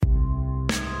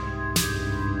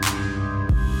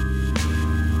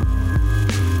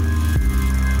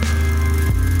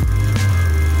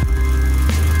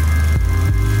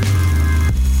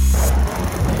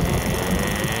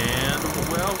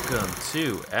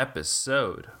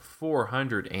episode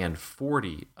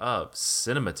 440 of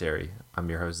Cinematary. I'm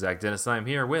your host, Zach Dennis, and I'm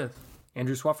here with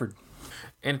Andrew Swafford.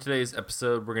 In today's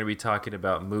episode, we're going to be talking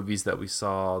about movies that we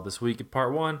saw this week in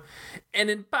part 1. And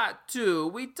in part 2,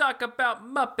 we talk about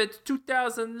Muppets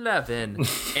 2011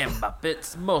 and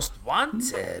Muppets Most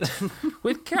Wanted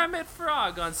with Kermit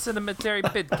Frog on Cinematary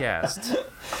Bidcast.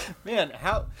 Man,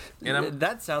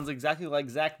 that sounds exactly like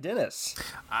Zach Dennis.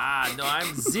 No,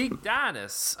 I'm Zeke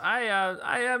Dennis. I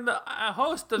am a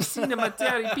host of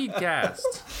Cinematary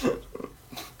Bidcast.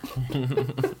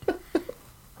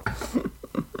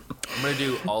 I'm going to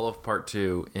do all of part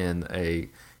 2 in a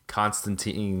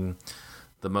Constantine,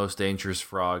 the most dangerous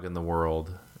frog in the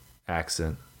world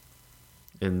accent.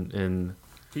 In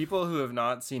People who have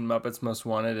not seen Muppets Most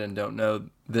Wanted and don't know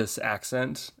this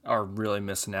accent are really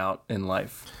missing out in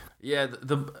life. Yeah,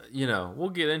 we'll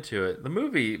get into it. The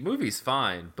movie's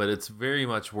fine, but it's very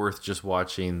much worth just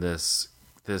watching them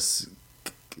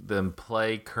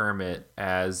play Kermit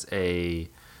as a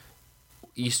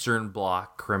Eastern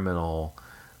Bloc criminal.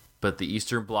 But the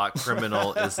Eastern Bloc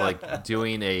criminal is like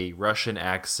doing a Russian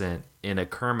accent in a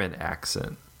Kermit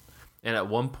accent, and at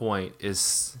one point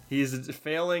he's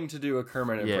failing to do a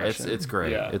Kermit impression. Yeah, it's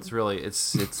great. Yeah. It's really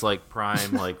it's like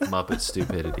prime like Muppet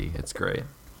stupidity. It's great.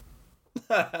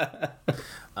 But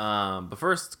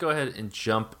first, let's go ahead and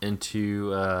jump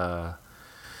into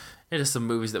some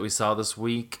movies that we saw this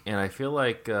week, and I feel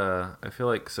like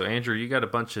so Andrew, you got a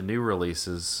bunch of new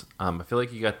releases. I feel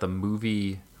like you got the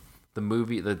movie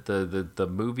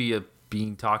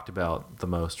being talked about the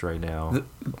most right now.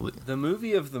 The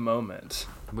movie of the moment.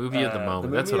 Movie of the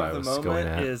moment. That's what I was going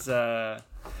at. Is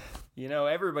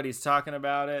everybody's talking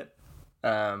about it,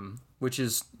 which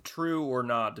is true or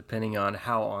not depending on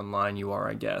how online you are,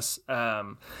 I guess.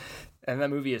 And that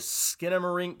movie is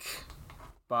Skinamarink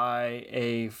by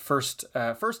a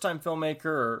first-time filmmaker,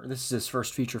 or this is his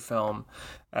first feature film,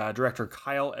 director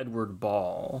Kyle Edward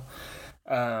Ball.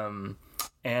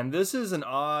 And this is an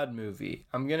odd movie.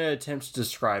 I'm going to attempt to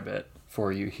describe it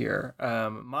for you here.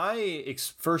 My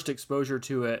first exposure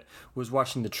to it was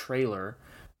watching the trailer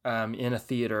in a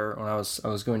theater when I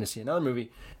was going to see another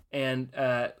movie. And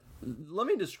let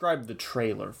me describe the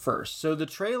trailer first. So the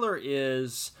trailer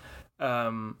is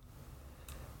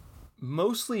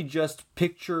mostly just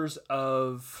pictures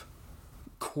of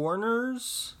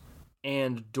corners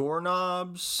and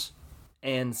doorknobs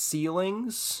and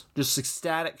ceilings, just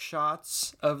ecstatic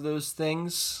shots of those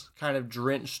things, kind of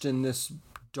drenched in this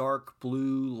dark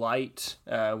blue light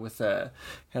with a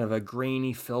kind of a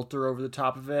grainy filter over the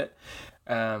top of it.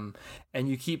 And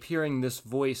you keep hearing this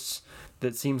voice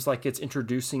that seems like it's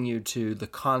introducing you to the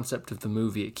concept of the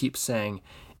movie. It keeps saying,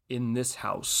 "In this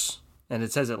house." And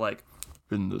it says it like,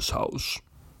 "In this house.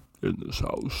 In this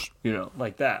house."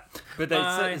 Like that. But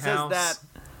it says that...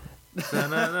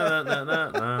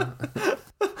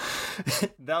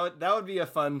 that would be a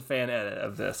fun fan edit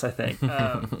of this, I think.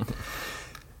 But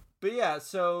yeah,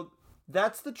 so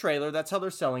that's the trailer. That's how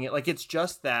they're selling it. Like, it's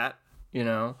just that,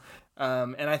 and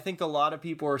I think a lot of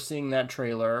people are seeing that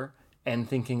trailer and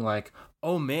thinking like,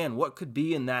 oh man, what could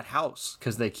be in that house?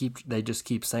 Because they just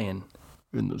keep saying,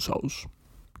 "In this house.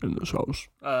 In this house."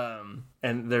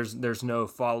 And there's no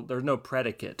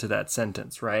predicate to that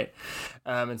sentence, right?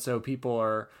 And so people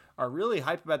are really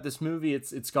hyped about this movie.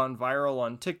 It's gone viral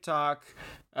on TikTok.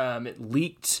 It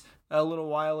leaked a little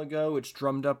while ago, which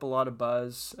drummed up a lot of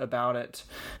buzz about it.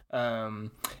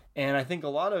 And I think a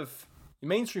lot of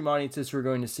mainstream audiences who are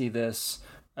going to see this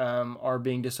are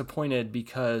being disappointed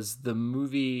because the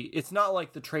movie, it's not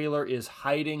like the trailer is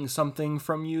hiding something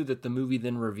from you that the movie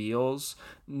then reveals.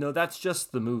 No, that's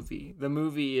just the movie. The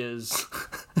movie is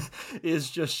is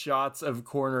just shots of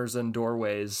corners and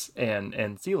doorways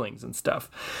and ceilings and stuff.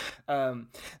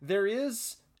 There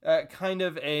is kind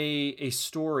of a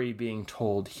story being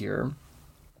told here.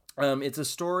 It's a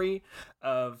story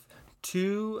of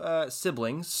two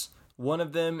siblings. One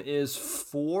of them is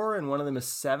 4 and one of them is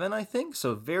 7, I think.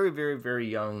 So very, very, very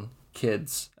young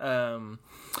kids in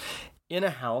a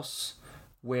house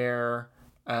where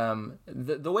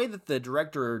the way that the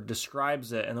director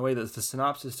describes it and the way that the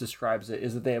synopsis describes it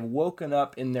is that they have woken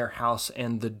up in their house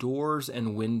and the doors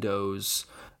and windows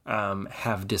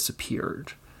have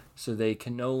disappeared. So they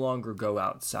can no longer go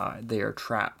outside. They are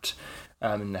trapped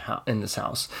in this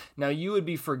house. Now, you would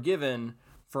be forgiven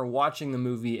for watching the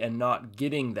movie and not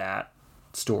getting that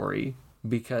story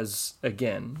because,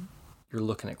 again, you're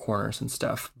looking at corners and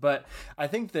stuff. But I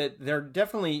think that there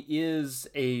definitely is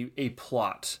a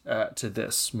plot to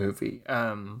this movie.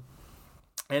 And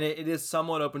it is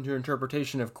somewhat open to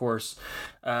interpretation, of course.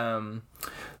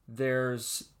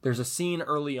 There's a scene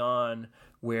early on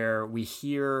where we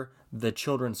hear the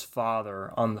children's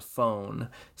father on the phone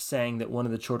saying that one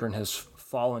of the children has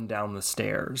fallen down the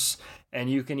stairs. And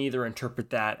you can either interpret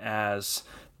that as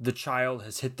the child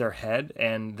has hit their head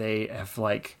and they have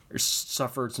like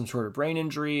suffered some sort of brain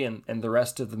injury, and the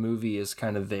rest of the movie is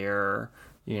kind of their,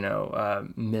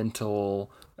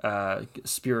 mental,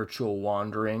 spiritual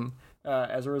wandering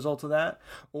as a result of that.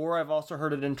 Or I've also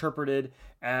heard it interpreted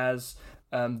as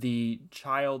the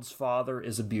child's father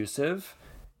is abusive,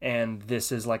 and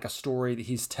this is like a story that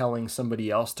he's telling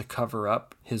somebody else to cover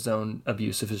up his own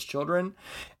abuse of his children.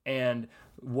 And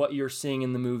what you're seeing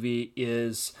in the movie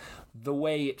is the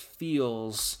way it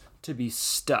feels to be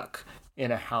stuck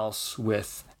in a house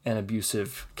with an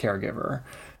abusive caregiver.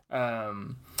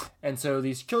 And so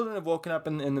these children have woken up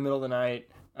in the middle of the night.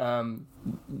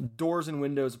 Doors and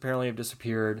windows apparently have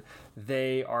disappeared.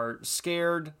 They are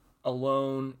scared,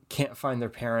 alone, can't find their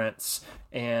parents,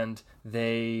 and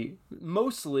they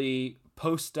mostly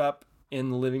post up in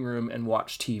the living room and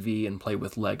watch TV and play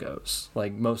with Legos.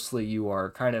 Like, mostly you are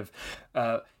kind of,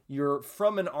 you're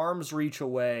from an arm's reach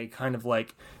away, kind of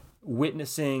like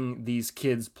witnessing these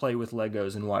kids play with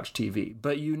Legos and watch TV.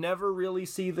 But you never really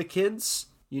see the kids.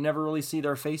 You never really see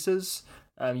their faces.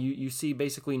 You see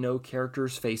basically no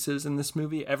characters' faces in this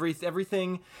movie.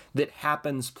 Everything that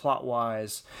happens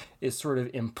plot-wise is sort of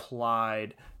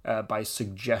implied by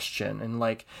suggestion. And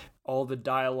like all the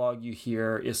dialogue you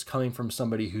hear is coming from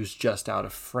somebody who's just out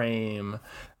of frame,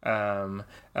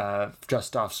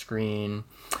 just off screen.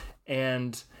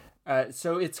 And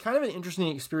so it's kind of an interesting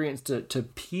experience to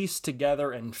piece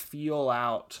together and feel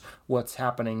out what's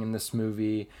happening in this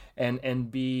movie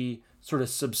and be sort of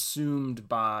subsumed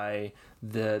by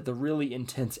the really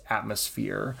intense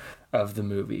atmosphere of the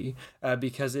movie,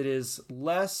 because it is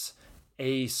less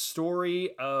a story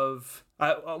of,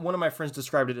 one of my friends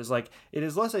described it as like, it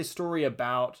is less a story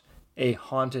about a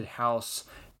haunted house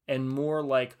and more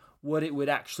like what it would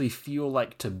actually feel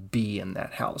like to be in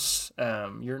that house.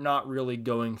 You're not really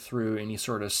going through any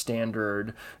sort of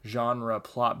standard genre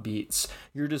plot beats.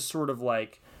 You're just sort of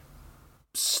like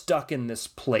stuck in this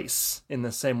place in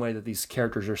the same way that these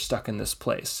characters are stuck in this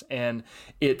place. And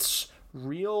it's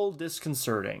real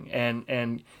disconcerting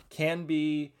and can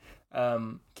be,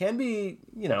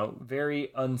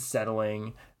 very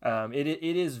unsettling.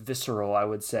 It is visceral, I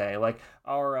would say. Like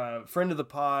our friend of the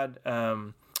pod,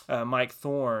 Mike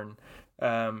Thorne,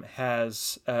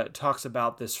 has talks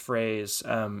about this phrase,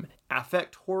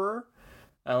 affect horror.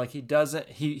 Like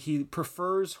he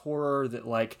prefers horror that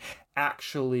like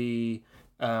actually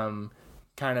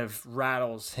kind of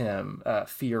rattles him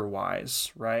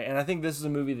fear-wise, right? And I think this is a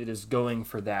movie that is going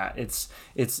for that. It's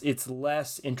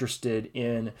less interested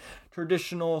in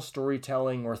traditional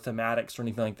storytelling or thematics or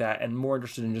anything like that, and more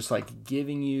interested in just like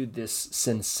giving you this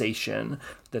sensation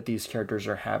that these characters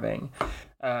are having.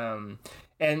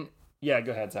 And yeah,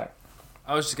 go ahead, Zach.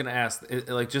 I was just gonna ask,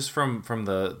 like, just from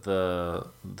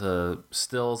the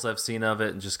stills I've seen of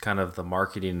it and just kind of the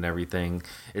marketing and everything,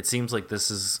 it seems like this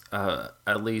is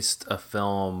at least a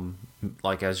film,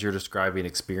 like as you're describing,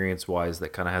 experience-wise,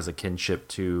 that kind of has a kinship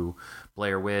to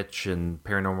Blair Witch and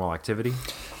Paranormal Activity.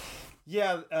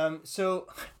 Yeah, so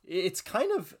it's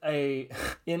kind of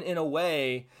in a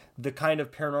way, the kind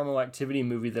of Paranormal Activity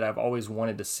movie that I've always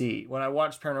wanted to see. When I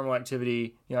watched Paranormal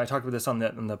Activity, I talked about this on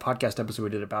the podcast episode we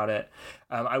did about it.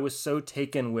 I was so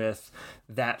taken with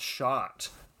that shot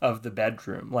of the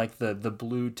bedroom, like the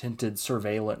blue tinted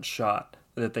surveillance shot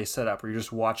that they set up, where you're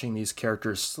just watching these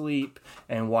characters sleep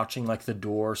and watching like the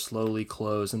door slowly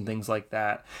close and things like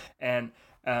that. And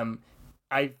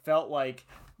I felt like,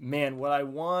 man, what I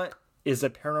want is a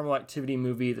Paranormal Activity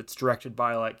movie that's directed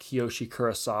by like Kiyoshi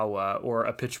Kurosawa or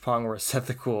a Apichatpong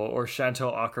Weerasethakul or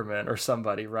Chantal Akerman or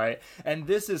somebody, right? And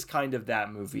this is kind of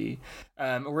that movie,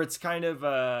 where it's kind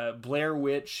of Blair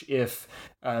Witch if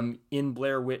in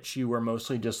Blair Witch you were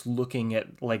mostly just looking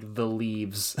at like the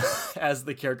leaves as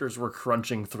the characters were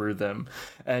crunching through them,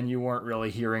 and you weren't really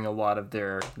hearing a lot of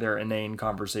their inane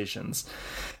conversations.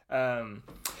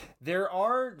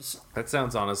 That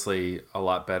sounds honestly a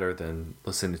lot better than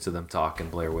listening to them talk in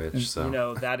Blair Witch.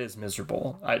 So that is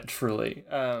miserable. Truly.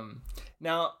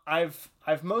 Now I've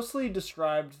mostly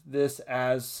described this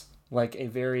as like a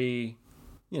very,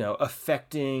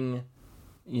 affecting,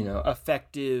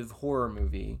 effective horror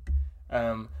movie.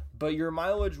 But your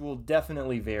mileage will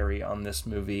definitely vary on this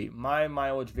movie. My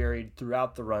mileage varied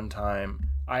throughout the runtime.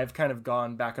 I've kind of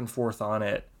gone back and forth on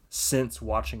it since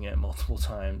watching it multiple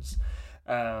times.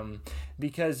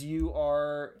 Because you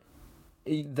are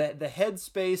the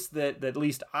headspace that at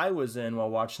least I was in while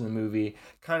watching the movie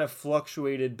kind of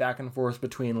fluctuated back and forth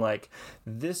between like,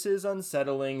 this is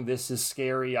unsettling, this is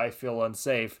scary, I feel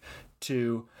unsafe,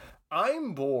 to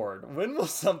I'm bored. When will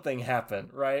something happen,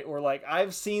 right? Or like,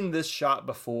 I've seen this shot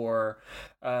before,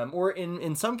 or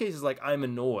in some cases, like, I'm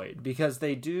annoyed because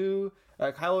they do.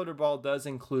 Kyle Edward Ball does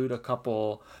include a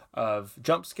couple of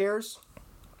jump scares,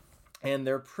 and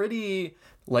they're pretty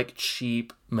like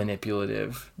cheap,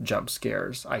 manipulative jump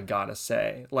scares, I gotta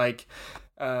say. Like,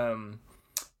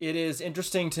 it is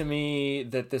interesting to me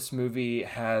that this movie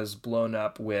has blown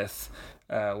up with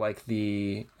like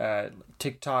the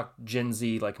TikTok Gen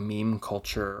Z like meme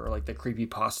culture, or like the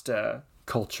creepypasta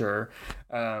culture,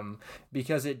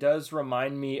 because it does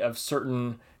remind me of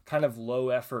certain kind of low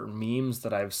effort memes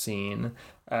that I've seen.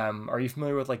 Are you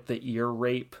familiar with like the ear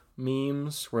rape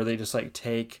memes, where they just like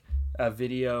take a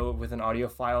video with an audio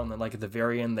file and then like at the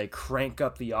very end they crank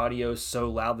up the audio so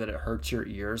loud that it hurts your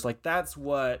ears? Like, that's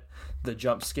what the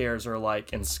jump scares are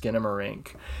like in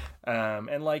Skinamarink.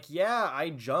 And like, yeah,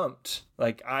 I jumped,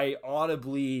 like I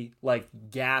audibly like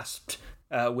gasped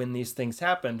when these things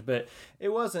happened, but it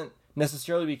wasn't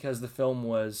necessarily because the film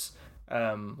was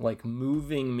like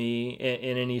moving me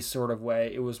in any sort of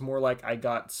way. It was more like I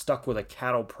got stuck with a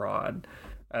cattle prod.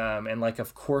 And like,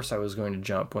 of course I was going to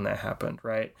jump when that happened,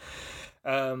 right?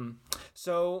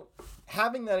 So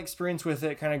having that experience with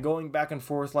it, kind of going back and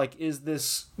forth, like, is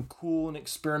this cool and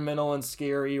experimental and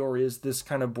scary, or is this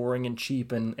kind of boring and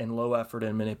cheap and low effort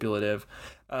and manipulative?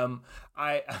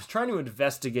 I was trying to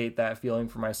investigate that feeling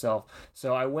for myself.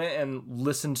 So I went and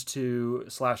listened to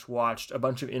 / watched a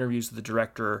bunch of interviews with the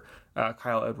director,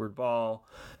 Kyle Edward Ball.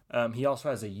 He also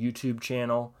has a YouTube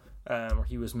channel where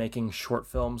he was making short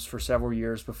films for several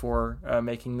years before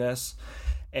making this.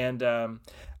 And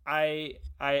I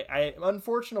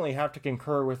unfortunately have to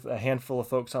concur with a handful of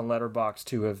folks on Letterboxd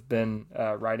who have been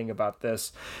writing about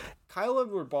this. Kyle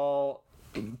Edward Ball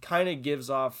kind of gives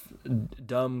off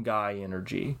dumb guy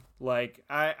energy. Like,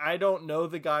 I don't know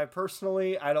the guy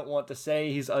personally. I don't want to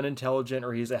say he's unintelligent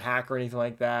or he's a hack or anything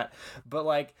like that. But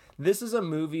like, this is a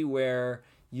movie where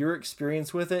your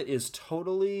experience with it is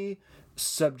totally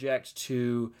subject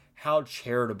to how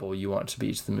charitable you want to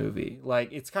be to the movie.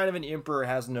 Like, it's kind of an emperor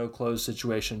has no clothes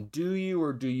situation. Do you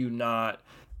or do you not?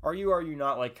 Are you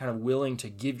not like kind of willing to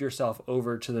give yourself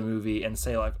over to the movie and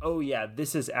say like, oh yeah,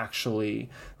 this is actually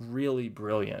really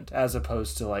brilliant, as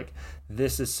opposed to like,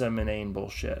 this is some inane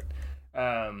bullshit.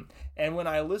 And when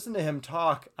I listen to him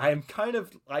talk, I kind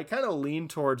of lean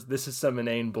towards this is some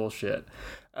inane bullshit.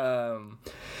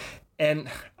 And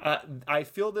I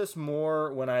feel this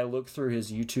more when I look through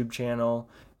his YouTube channel.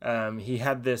 He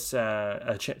had this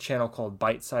channel called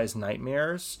Bite Size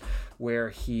Nightmares, where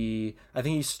I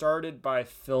think he started by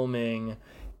filming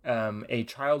a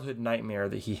childhood nightmare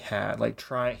that he had.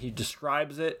 He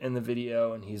describes it in the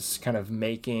video, and he's kind of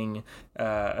making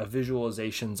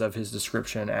visualizations of his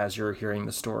description as you're hearing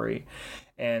the story.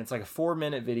 And it's like a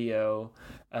 4-minute video,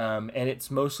 and it's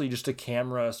mostly just a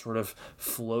camera sort of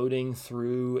floating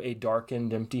through a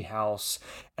darkened, empty house.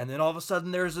 And then all of a sudden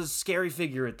there's a scary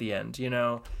figure at the end, you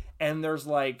know? And there's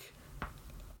like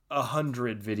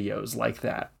 100 videos like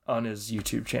that on his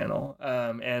YouTube channel.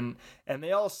 And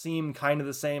they all seem kind of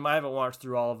the same. I haven't watched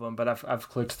through all of them, but I've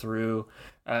clicked through.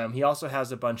 He also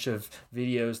has a bunch of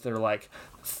videos that are like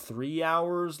 3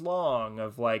 hours long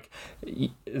of like,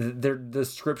 their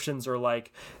descriptions are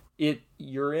like,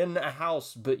 you're in a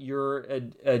house, but you're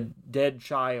a dead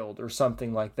child or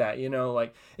something like that. You know,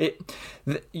 like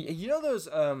you know,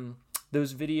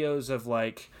 those videos of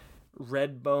like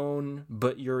Redbone,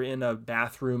 but you're in a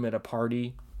bathroom at a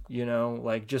party, you know,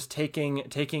 like just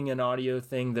taking an audio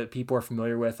thing that people are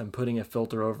familiar with and putting a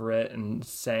filter over it and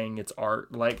saying it's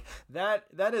art. Like that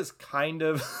is kind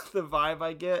of the vibe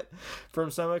I get from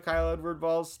some of Kyle Edward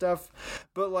Ball's stuff.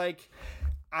 But like,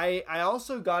 I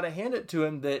also gotta hand it to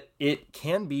him that it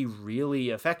can be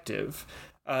really effective.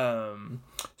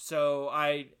 So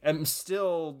I am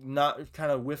still not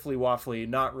kind of whiffly-waffly,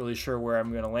 not really sure where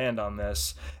I'm going to land on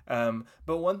this.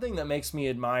 But one thing that makes me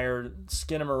admire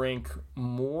Skinamarink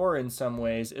more in some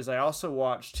ways is I also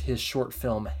watched his short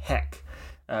film Heck.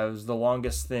 It was the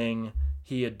longest thing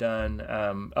he had done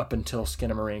up until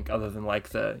Skinamarink, other than like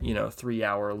the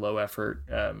 3-hour low effort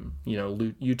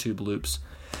YouTube loops.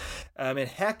 And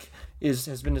Heck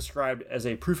has been described as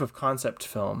a proof of concept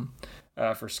film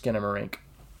for Skinamarink.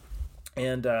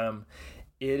 And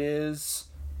it is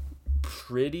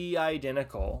pretty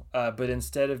identical, but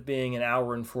instead of being an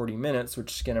hour and 40 minutes,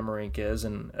 which Skinamarink is,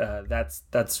 and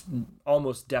that's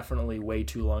almost definitely way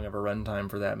too long of a runtime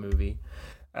for that movie,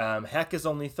 Heck is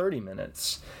only 30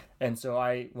 minutes. And so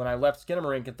when I left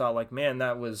Skinamarink and thought like, man,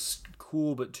 that was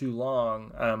cool but too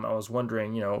long. I was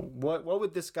wondering, what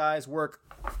would this guy's work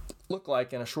look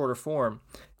like in a shorter form?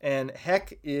 And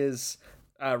Heck is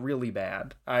really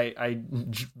bad. I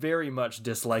very much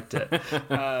disliked it.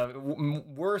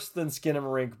 Worse than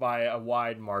Skinamarink by a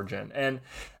wide margin. And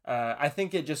I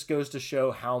think it just goes to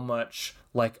show how much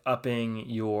like upping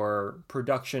your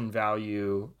production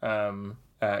value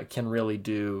can really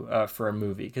do for a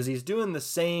movie, because he's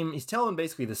telling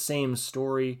basically the same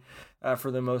story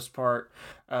for the most part,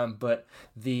 but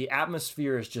the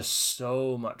atmosphere is just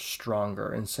so much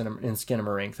stronger in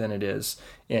Skinamarink than it is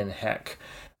in Heck.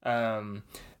 That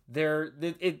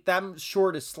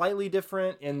short is slightly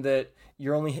different in that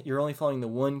you're only following the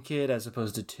one kid as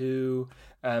opposed to two.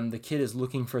 The kid is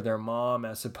looking for their mom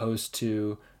as opposed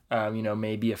to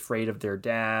maybe afraid of their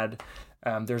dad.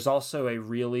 There's also a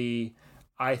really,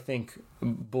 I think,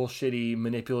 bullshitty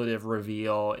manipulative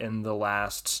reveal in the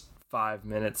last 5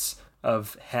 minutes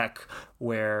of Heck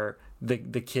where the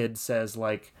kid says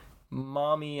like,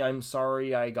 "Mommy, I'm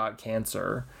sorry I got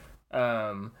cancer,"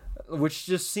 which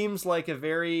just seems like a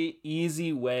very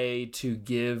easy way to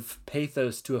give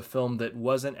pathos to a film that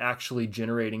wasn't actually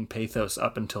generating pathos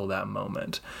up until that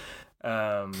moment.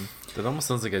 That almost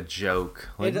sounds like a joke.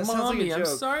 Like, it sounds like a joke. I'm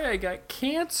sorry I got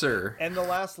cancer. And the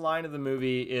last line of the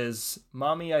movie is,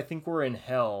 "Mommy, I think we're in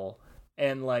hell."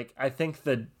 And like, I think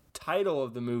the title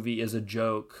of the movie is a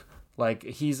joke. Like,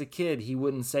 he's a kid, he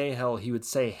wouldn't say hell, he would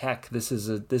say heck. This is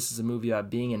a movie about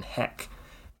being in heck.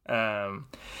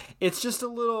 It's just a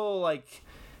little like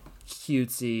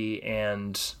cutesy,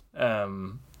 and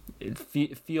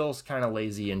it feels kind of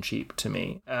lazy and cheap to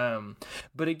me.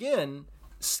 But again,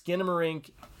 Skinamarink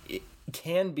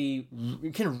can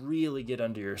really get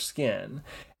under your skin,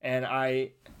 and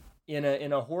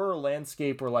in a horror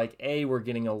landscape where like we're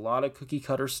getting a lot of cookie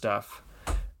cutter stuff,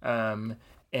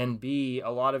 and B, a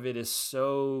lot of it is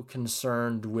so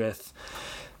concerned with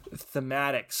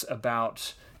thematics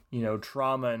about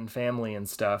trauma and family and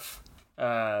stuff,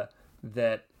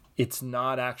 that it's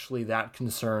not actually that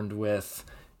concerned with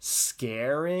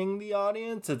scaring the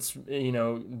audience. It's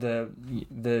the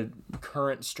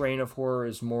current strain of horror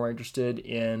is more interested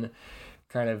in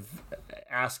kind of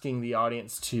asking the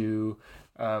audience to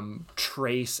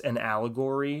trace an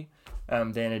allegory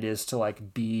than it is to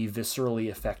like be viscerally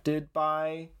affected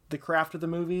by the craft of the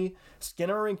movie.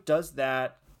 Skinamarink does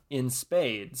that in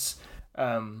spades.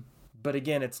 But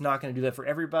again, it's not going to do that for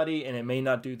everybody, and it may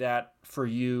not do that for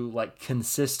you like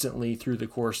consistently through the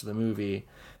course of the movie.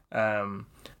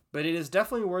 But it is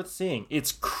definitely worth seeing.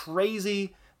 It's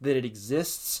crazy that it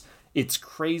exists. It's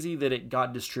crazy that it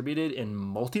got distributed in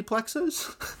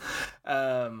multiplexes.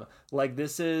 Like,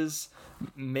 this is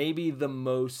maybe the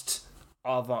most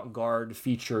avant-garde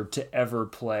feature to ever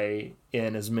play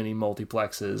in as many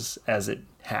multiplexes as it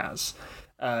has.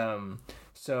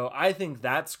 So I think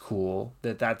that's cool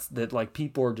that like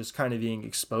people are just kind of being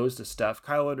exposed to stuff.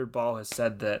 Kyle Edward Ball has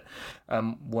said that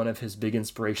one of his big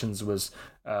inspirations was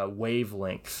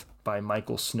Wavelength by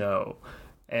Michael Snow.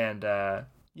 And,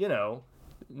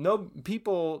 no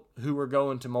people who are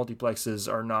going to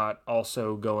multiplexes are not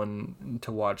also going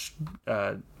to watch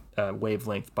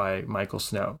Wavelength by Michael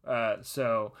Snow.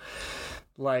 So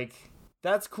like,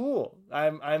 that's cool.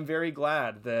 I'm very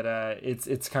glad that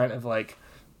it's kind of like,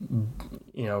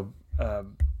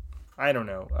 I don't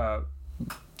know,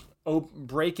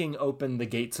 breaking open the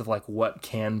gates of like what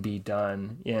can be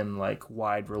done in like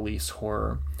wide release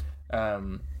horror.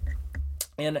 And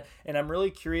I'm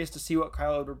really curious to see what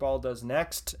Kyle Edward Ball does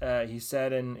next. He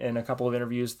said in a couple of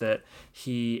interviews that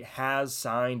he has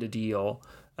signed a deal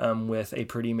with a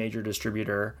pretty major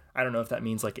distributor. I don't know if that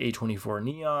means like A24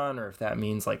 Neon or if that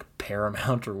means like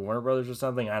Paramount or Warner Brothers or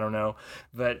something. I don't know.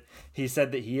 But he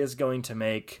said that he is going to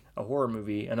make another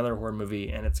horror movie,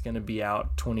 and it's going to be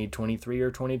out 2023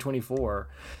 or 2024.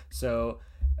 So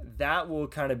that will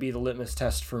kind of be the litmus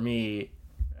test for me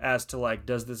as to like,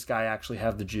 does this guy actually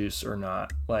have the juice or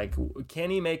not? Like,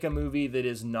 can he make a movie that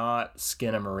is not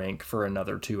Skinamarink for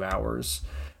another 2 hours?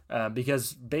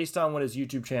 Because based on what his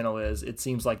YouTube channel is, it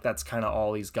seems like that's kind of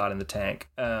all he's got in the tank.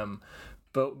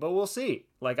 But we'll see.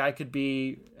 Like, I could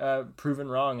be proven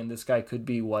wrong, and this guy could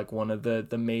be like one of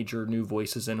the major new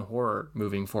voices in horror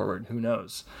moving forward. Who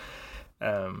knows?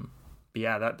 But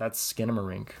yeah, that's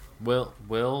Skinamarink. Will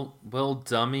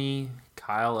dummy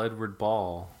Kyle Edward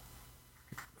Ball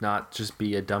not just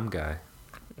be a dumb guy?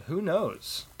 Who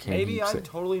knows? Maybe I'm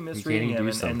totally misreading him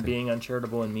and being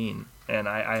uncharitable and mean. And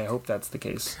I hope that's the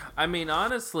case. I mean,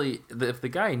 honestly, if the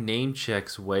guy name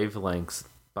checks Wavelengths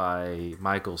by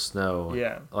Michael Snow.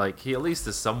 Yeah. Like, he at least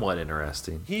is somewhat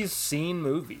interesting. He's seen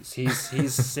movies. He's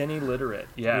cine literate.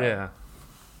 Yeah.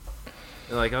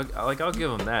 Yeah. I'll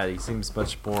give him that. He seems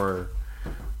much more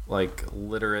like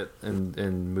literate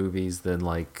in movies than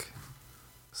like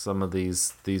some of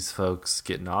these folks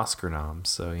getting Oscar noms.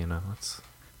 So, you know, it's.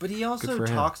 But he also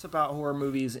talks about horror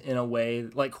movies in a way,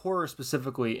 like horror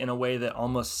specifically, in a way that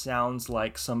almost sounds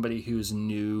like somebody who's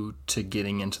new to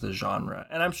getting into the genre.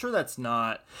 And I'm sure that's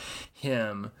not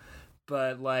him,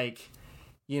 but like,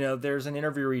 you know, there's an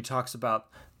interview where he talks about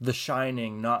The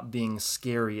Shining not being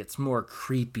scary. It's more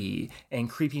creepy, and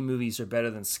creepy movies are better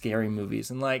than scary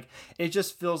movies. And like, it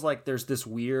just feels like there's this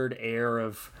weird air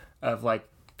of like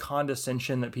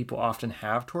condescension that people often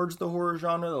have towards the horror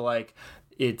genre. That like,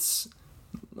 it's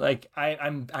like I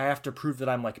have to prove that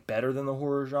I'm like better than the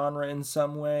horror genre in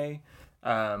some way,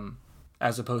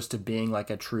 as opposed to being like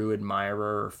a true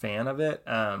admirer or fan of it.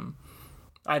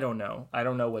 I don't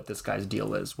know what this guy's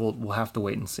deal is. We'll have to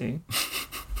wait and see.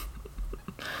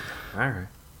 All right.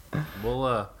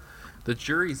 Well, the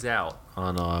jury's out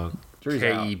on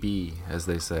KEB, as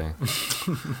they say.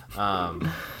 But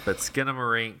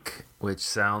Skinamarink, which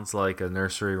sounds like a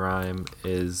nursery rhyme,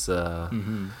 is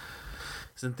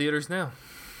it's in theaters now.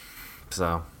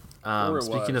 So,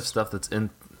 speaking of stuff that's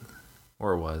in,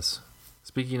 or was,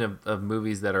 speaking of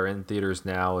movies that are in theaters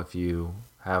now, if you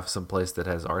have some place that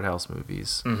has art house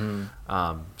movies,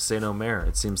 Saint Omer,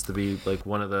 it seems to be like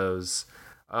one of those,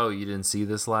 oh, you didn't see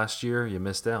this last year, you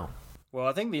missed out. Well,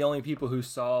 I think the only people who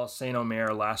saw Saint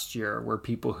Omer last year were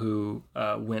people who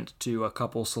went to a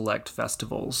couple select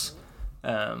festivals.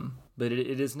 But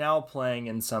it is now playing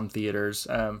in some theaters.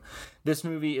 This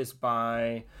movie is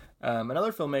by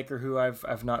another filmmaker who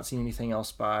I've not seen anything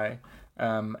else by,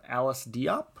 Alice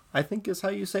Diop, I think is how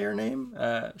you say her name.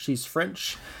 She's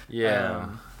French. Yeah.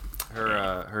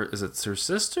 Her is it her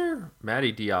sister?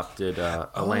 Maddie Diop did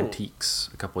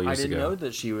Atlantiques a couple years ago. I didn't know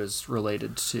that she was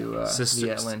related to the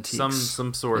Atlantiques.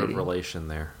 Some sort of relation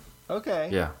there. Okay.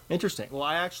 Yeah. Interesting. Well,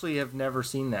 I actually have never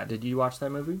seen that. Did you watch that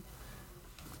movie?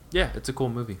 Yeah, it's a cool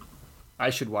movie. I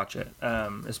should watch it,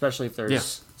 especially if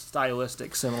there's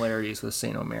stylistic similarities with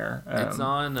Saint Omer. It's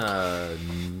on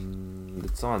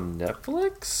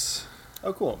Netflix.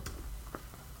 Oh, cool.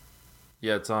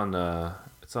 Yeah, it's on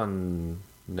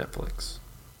Netflix.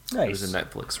 Nice. It was a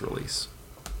Netflix release.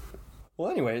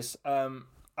 Well, anyways,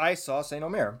 I saw Saint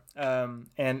Omer,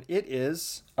 and it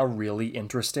is a really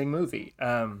interesting movie.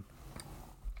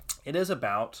 It is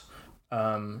about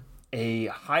a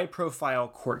high-profile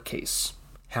court case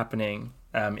happening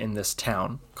in this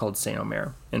town called Saint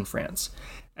Omer in France.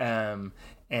 And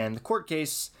the court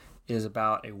case is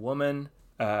about a woman,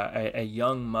 a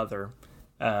young mother,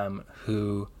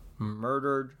 who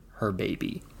murdered her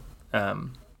baby.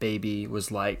 Baby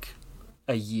was like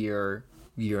a year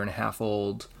and a half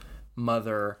old.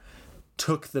 Mother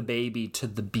took the baby to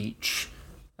the beach,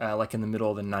 like in the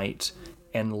middle of the night,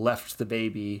 and left the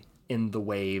baby in the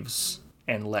waves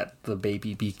and let the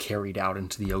baby be carried out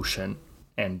into the ocean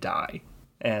and die.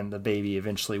 And the baby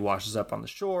eventually washes up on the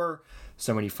shore.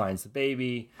 Somebody finds the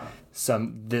baby.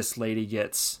 This lady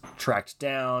gets tracked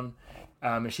down,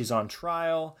 and she's on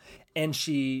trial, and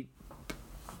she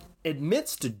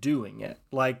admits to doing it.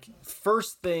 Like,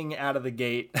 first thing out of the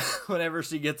gate, whenever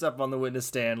she gets up on the witness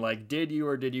stand, like, did you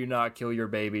or did you not kill your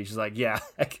baby? She's like, yeah,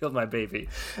 I killed my baby.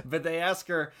 But they ask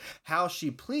her how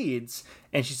she pleads,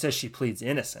 and she says she pleads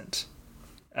innocent.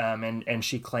 And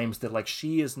she claims that, like,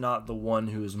 she is not the one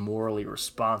who is morally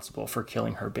responsible for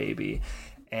killing her baby.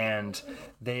 And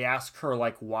they ask her,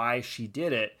 like, why she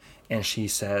did it, and she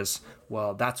says,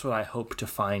 well, that's what I hope to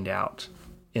find out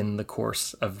in the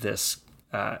course of this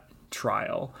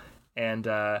trial. And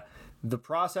the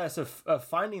process of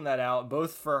finding that out,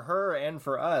 both for her and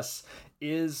for us,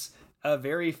 is a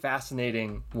very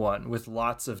fascinating one with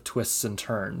lots of twists and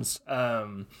turns.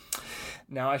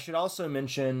 Now, I should also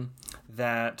mention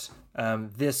that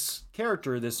this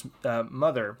character, this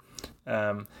mother,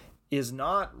 is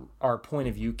not our point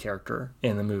of view character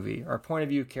in the movie. Our point of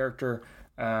view character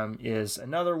is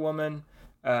another woman.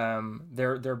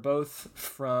 They're both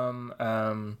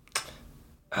from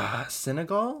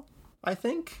Senegal, I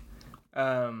think.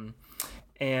 But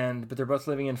they're both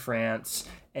living in France,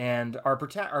 and our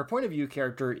point of view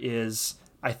character is,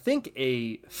 I think,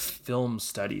 a film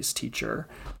studies teacher.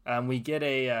 We get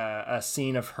a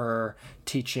scene of her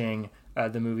teaching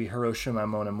the movie Hiroshima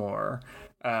Mon Amour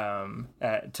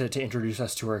to introduce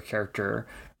us to her character,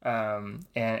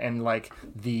 and like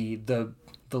the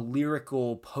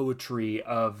lyrical poetry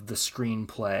of the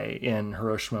screenplay in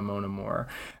Hiroshima Mon Amour.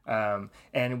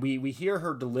 And we hear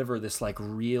her deliver this like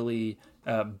really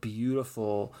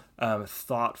beautiful,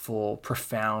 thoughtful,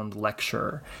 profound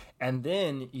lecture. And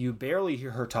then you barely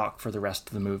hear her talk for the rest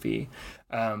of the movie,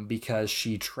 because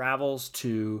she travels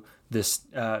to this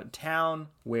town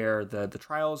where the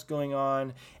trial is going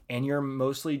on, and you're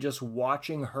mostly just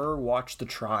watching her watch the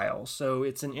trial. So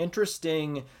it's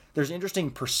there's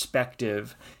interesting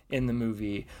perspective in the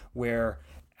movie where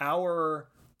our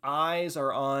eyes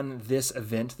are on this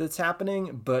event that's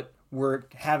happening, but we're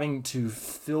having to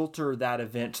filter that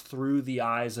event through the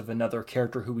eyes of another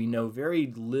character who we know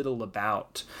very little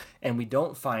about, and we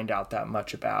don't find out that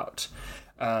much about.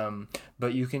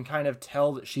 But you can kind of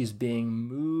tell that she's being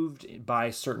moved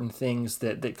by certain things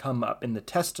that come up in the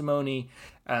testimony,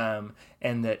 and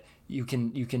that you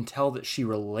can tell that she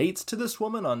relates to this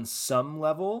woman on some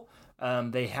level.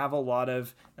 They have a lot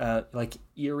of like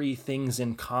eerie things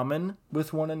in common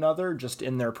with one another, just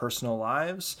in their personal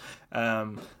lives.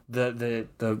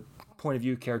 The point of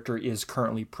view character is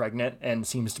currently pregnant and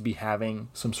seems to be having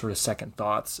some sort of second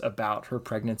thoughts about her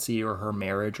pregnancy or her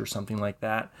marriage or something like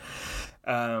that.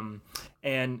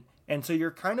 And so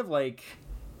you're kind of like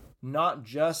not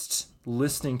just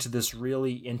listening to this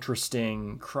really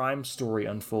interesting crime story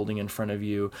unfolding in front of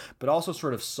you, but also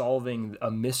sort of solving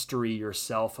a mystery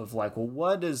yourself of like, well,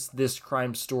 what is this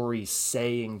crime story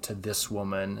saying to this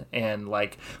woman? And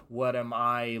like, what am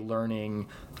I learning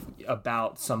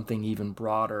about something even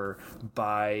broader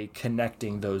by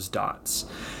connecting those dots?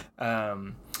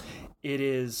 It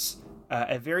is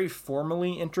a very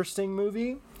formally interesting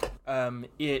movie.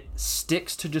 It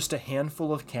sticks to just a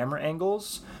handful of camera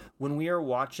angles. When we are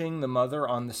watching the mother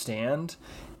on the stand,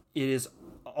 it is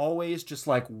always just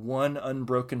like one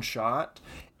unbroken shot,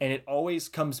 and it always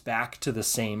comes back to the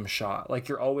same shot. Like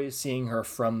you're always seeing her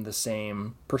from the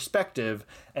same perspective,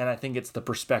 and I think it's the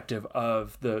perspective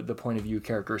of the point of view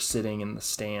character sitting in the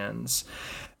stands.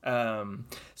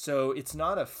 So it's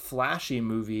not a flashy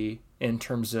movie in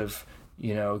terms of,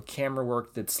 you know, camera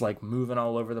work that's like moving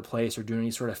all over the place or doing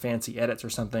any sort of fancy edits or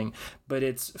something, but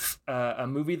it's a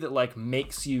movie that like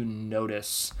makes you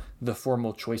notice the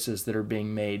formal choices that are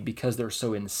being made because they're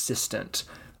so insistent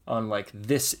on like,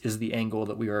 this is the angle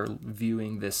that we are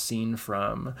viewing this scene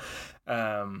from.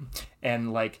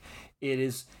 And like, it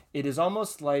is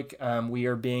almost like we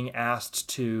are being asked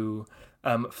to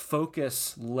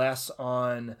focus less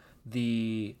on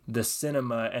the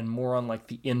cinema and more on like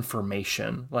the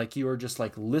information. Like you are just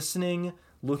like listening,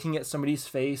 looking at somebody's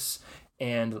face,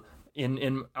 and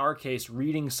in our case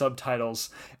reading subtitles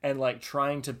and like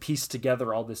trying to piece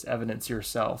together all this evidence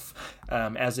yourself,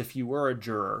 as if you were a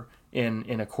juror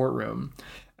in a courtroom,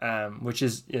 which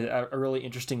is a really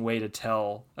interesting way to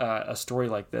tell a story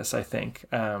like this, I think.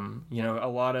 You know, a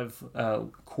lot of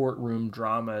courtroom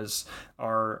dramas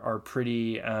are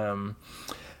pretty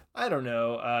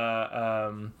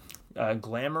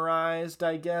glamorized,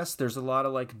 I guess. There's a lot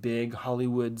of like big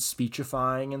Hollywood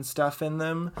speechifying and stuff in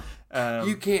them.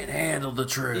 You can't handle the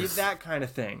truth. That kind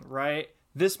of thing, right?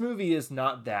 This movie is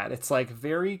not that. It's like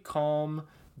very calm,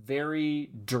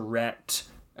 very direct,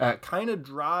 kind of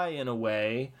dry in a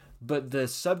way, but the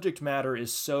subject matter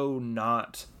is so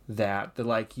not that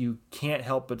like you can't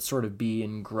help but sort of be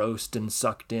engrossed and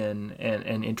sucked in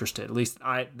and interested. At least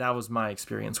that was my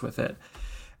experience with it.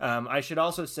 I should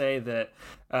also say that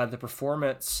the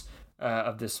performance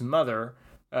of this mother,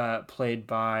 played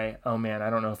by, oh man, I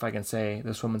don't know if I can say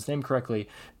this woman's name correctly,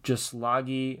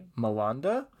 Jaslagi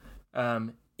Malanda,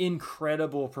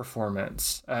 incredible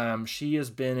performance. She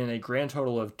has been in a grand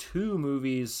total of 2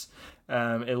 movies.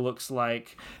 It looks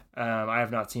like I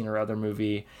have not seen her other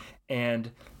movie,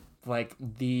 and like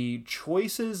the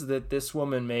choices that this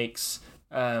woman makes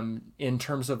in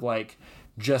terms of like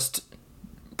just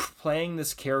playing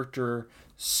this character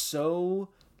so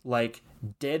like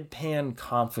deadpan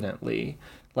confidently.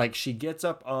 Like she gets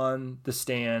up on the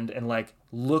stand and like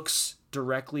looks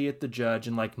directly at the judge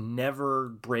and like never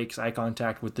breaks eye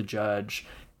contact with the judge,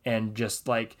 and just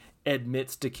like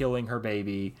admits to killing her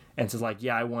baby and says like,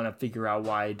 yeah, I want to figure out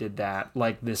why I did that.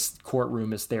 Like this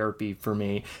courtroom is therapy for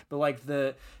me. But like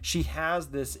she has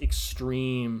this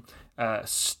extreme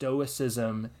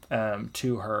stoicism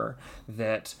to her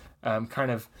that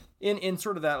kind of in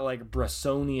sort of that like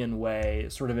Bressonian way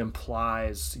sort of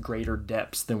implies greater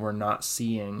depths than we're not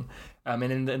seeing. And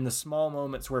in the small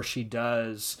moments where she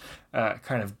does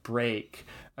kind of break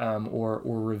or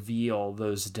reveal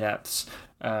those depths,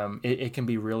 it can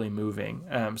be really moving.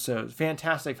 So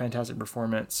fantastic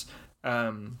performance.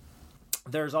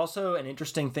 There's also an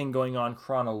interesting thing going on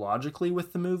chronologically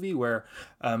with the movie where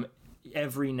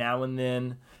every now and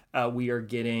then we are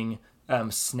getting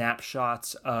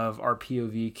snapshots of our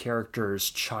POV character's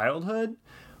childhood,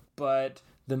 but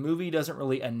the movie doesn't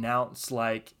really announce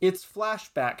like it's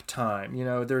flashback time. You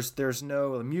know, there's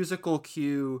no musical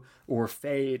cue or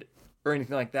fade or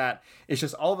anything like that. It's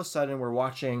just all of a sudden we're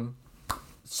watching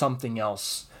something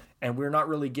else, and we're not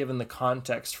really given the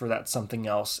context for that something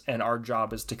else, and our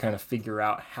job is to kind of figure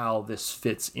out how this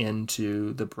fits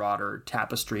into the broader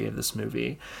tapestry of this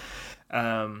movie.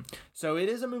 So it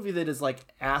is a movie that is like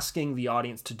asking the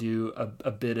audience to do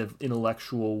a bit of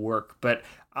intellectual work, but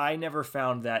I never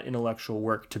found that intellectual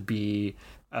work to be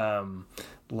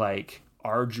like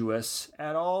arduous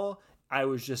at all. I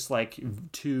was just like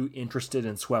too interested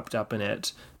and swept up in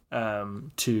it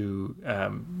to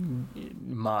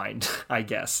mind, I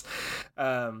guess.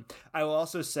 I will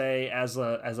also say, as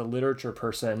a literature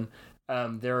person,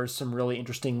 there are some really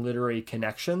interesting literary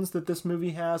connections that this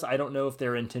movie has. I don't know if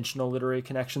they're intentional literary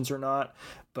connections or not,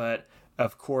 but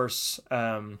of course,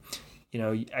 you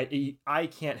know, I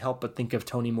can't help but think of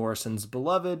Toni Morrison's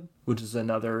Beloved, which is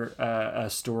another a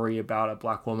story about a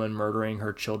Black woman murdering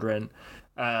her children.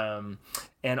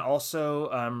 And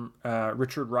also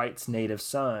Richard Wright's Native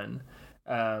Son,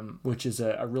 which is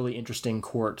a really interesting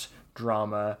court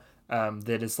drama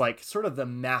that is like sort of the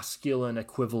masculine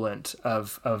equivalent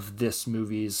of this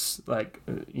movie's like,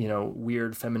 you know,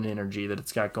 weird feminine energy that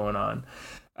it's got going on.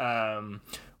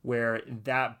 Where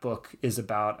that book is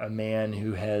about a man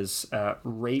who has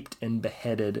raped and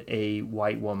beheaded a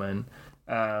white woman,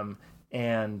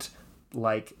 and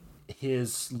like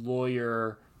his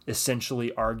lawyer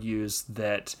essentially argues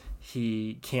that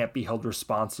he can't be held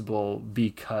responsible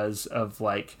because of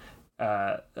like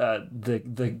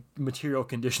the material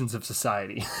conditions of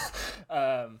society.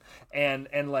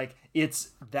 And like it's,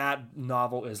 that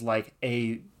novel is like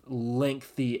a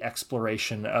lengthy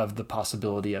exploration of the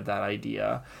possibility of that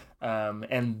idea.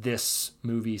 And this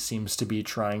movie seems to be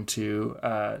trying to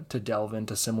delve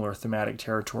into similar thematic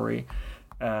territory.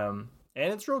 And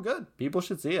it's real good. People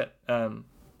should see it.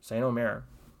 Saint Omer.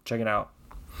 Check it out.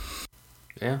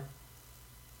 Yeah.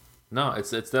 No, it's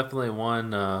definitely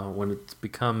one when it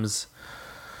becomes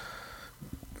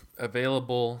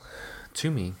available to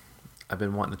me. I've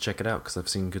been wanting to check it out because I've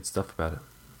seen good stuff about it.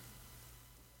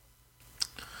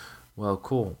 Well,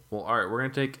 cool. Well, all right, we're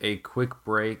going to take a quick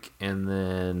break, and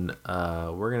then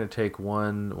we're going to take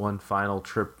one final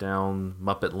trip down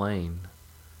Muppet Lane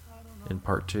in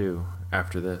part 2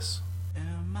 after this.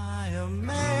 Am I a man,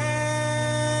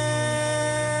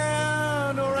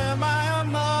 or am I a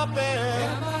Muppet?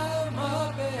 Am I a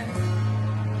Muppet?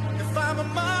 If I'm a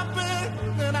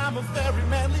Muppet, then I'm a very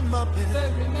manly Muppet.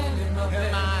 Very manly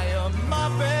Muppet. Am I a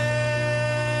Muppet?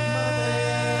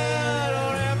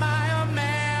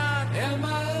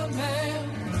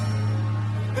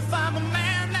 If I'm a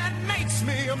man, that makes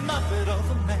me a Muppet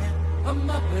of a man. A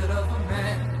Muppet of a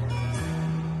man.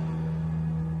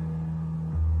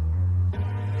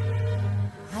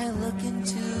 I look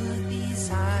into these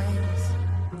eyes,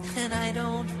 and I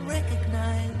don't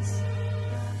recognize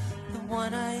the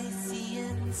one I see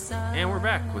inside. And we're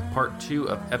back with part 2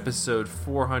 of episode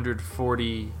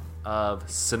 440 of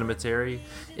Cinematary.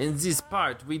 In this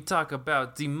part, we talk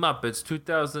about the Muppets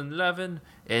 2011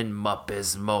 and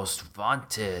Muppets Most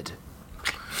Vaunted.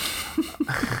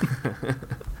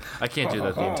 I can't do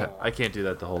that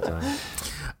the whole time.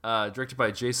 Directed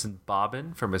by Jason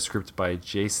Bobbin, from a script by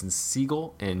Jason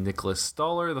Segel and Nicholas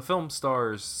Stoller. The film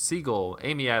stars Segel,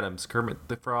 Amy Adams, Kermit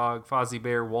the Frog, Fozzie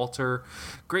Bear, Walter,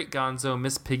 Great Gonzo,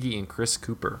 Miss Piggy, and Chris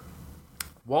Cooper.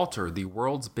 Walter, the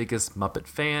world's biggest Muppet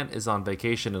fan, is on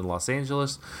vacation in Los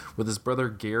Angeles with his brother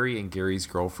Gary and Gary's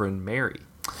girlfriend Mary.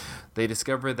 They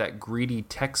discover that greedy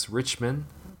Tex Richman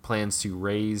plans to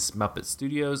raise Muppet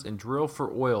Studios and drill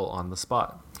for oil on the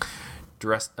spot.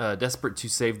 Desperate to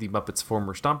save the Muppets'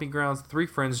 former stomping grounds, the three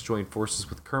friends join forces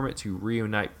with Kermit to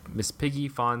reunite Miss Piggy,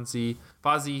 Fozzie.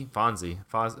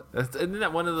 Isn't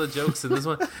that one of the jokes in this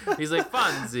one? He's like,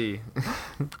 Fonzie.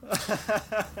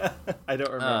 I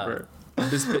don't remember. I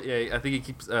think he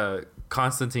keeps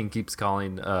Constantine keeps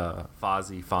calling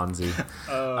Fonzie.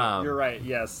 Oh, you're right.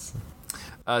 Yes.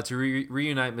 To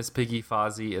reunite Miss Piggy,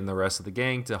 Fozzie, and the rest of the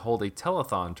gang to hold a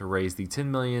telethon to raise the $10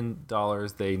 million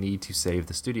they need to save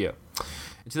the studio.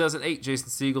 In 2008, Jason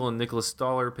Segel and Nicholas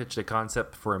Stoller pitched a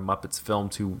concept for a Muppets film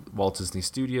to Walt Disney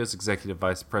Studios Executive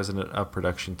Vice President of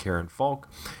Production Karen Falk,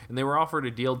 and they were offered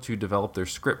a deal to develop their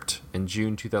script. In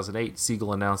June 2008,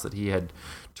 Segel announced that he had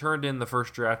turned in the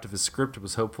first draft of his script and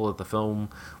was hopeful that the film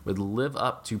would live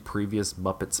up to previous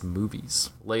Muppets movies.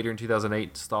 Later in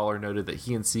 2008, Stoller noted that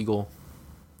he and Segel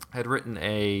had written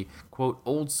a, quote,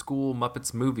 old school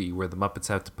Muppets movie where the Muppets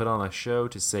have to put on a show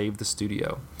to save the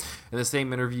studio. In the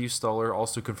same interview, Stoller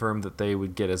also confirmed that they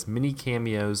would get as many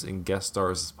cameos and guest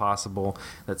stars as possible,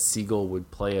 that Siegel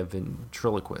would play a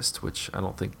ventriloquist, which I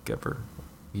don't think ever.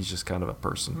 He's just kind of a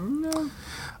person. No.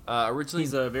 Originally,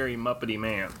 He's a very Muppety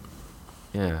man.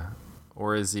 yeah.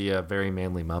 Or is he a very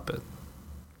manly Muppet?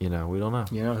 We don't know.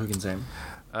 You know, who can say?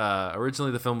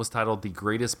 Originally, the film was titled The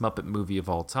Greatest Muppet Movie of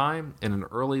All Time, and an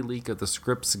early leak of the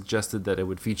script suggested that it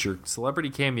would feature celebrity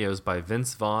cameos by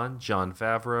Vince Vaughn, Jon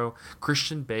Favreau,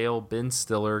 Christian Bale, Ben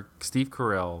Stiller, Steve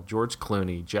Carell, George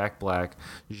Clooney, Jack Black,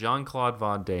 Jean-Claude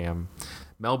Van Damme,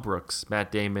 Mel Brooks,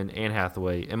 Matt Damon, Anne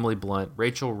Hathaway, Emily Blunt,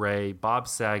 Rachel Ray, Bob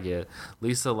Saget,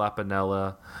 Lisa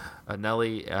Lampanelli,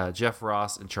 Nelly, Jeff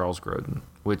Ross, and Charles Grodin,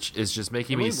 which is just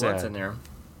making me sad. Blunt's in there.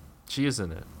 She is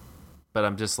in it. But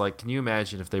I'm just like, can you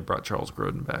imagine if they brought Charles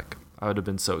Grodin back? I would have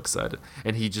been so excited.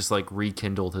 And he just like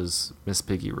rekindled his Miss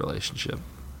Piggy relationship.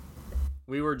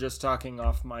 We were just talking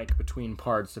off mic between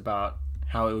parts about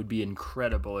how it would be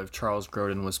incredible if Charles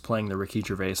Grodin was playing the Ricky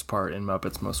Gervais part in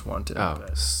Muppets Most Wanted. Oh,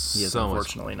 but he is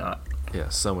unfortunately not. Yeah,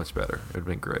 so much better. It would have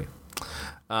been great.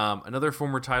 Another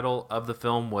former title of the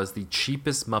film was the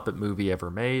cheapest Muppet movie ever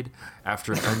made,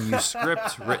 after an unused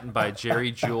script written by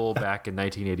Jerry Jewell back in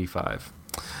 1985.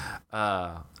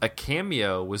 A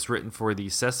cameo was written for the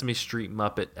Sesame Street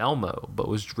Muppet Elmo, but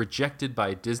was rejected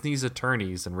by Disney's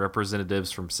attorneys and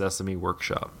representatives from Sesame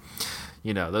Workshop.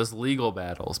 Those legal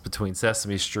battles between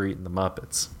Sesame Street and the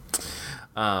Muppets.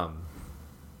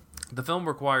 The film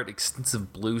required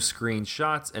extensive blue screen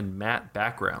shots and matte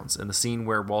backgrounds. In the scene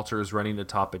where Walter is running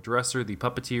atop a dresser, the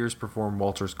puppeteers perform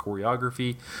Walter's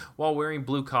choreography while wearing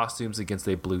blue costumes against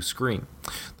a blue screen.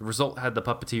 The result had the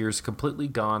puppeteers completely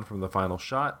gone from the final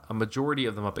shot. A majority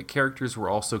of the Muppet characters were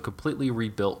also completely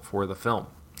rebuilt for the film.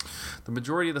 The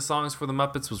majority of the songs for the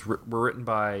Muppets were written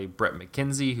by Bret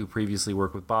McKenzie, who previously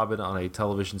worked with Bobbin on a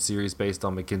television series based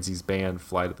on McKenzie's band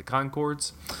Flight of the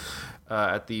Conchords.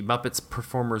 At the Muppets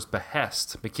performers'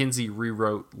 behest, McKenzie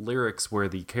rewrote lyrics where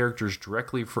the characters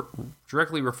directly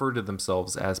referred to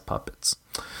themselves as puppets.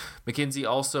 McKenzie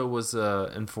also was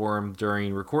informed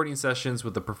during recording sessions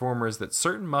with the performers that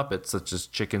certain Muppets, such as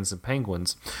chickens and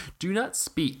penguins, do not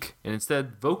speak and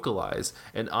instead vocalize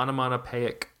in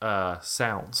onomatopoeic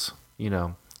sounds.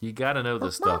 You gotta know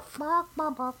this stuff.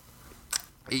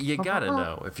 You gotta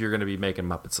know if you're going to be making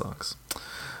Muppet songs.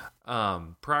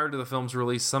 Prior to the film's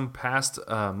release, some past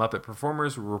Muppet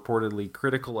performers were reportedly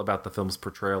critical about the film's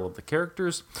portrayal of the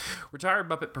characters. Retired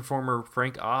Muppet performer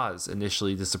Frank Oz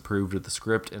initially disapproved of the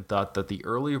script and thought that the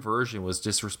earlier version was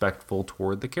disrespectful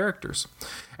toward the characters.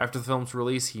 After the film's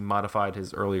release, he modified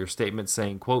his earlier statement,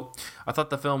 saying, quote, "I thought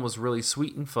the film was really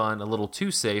sweet and fun, a little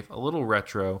too safe, a little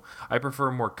retro. I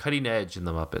prefer more cutting edge in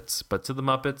the Muppets. But to the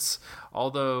Muppets,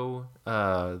 although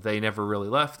they never really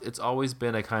left, it's always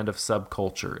been a kind of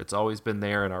subculture. It's always been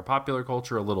there in our popular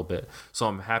culture a little bit. So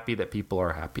I'm happy that people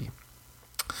are happy."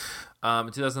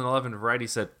 In 2011, Variety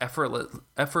said,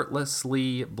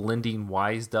 effortlessly blending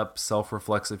wised-up,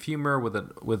 self-reflexive humor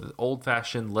with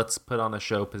old-fashioned, let's put on a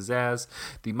show pizzazz,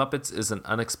 The Muppets is an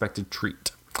unexpected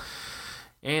treat.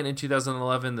 And in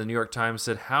 2011, the New York Times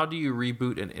said, "How do you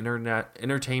reboot an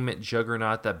entertainment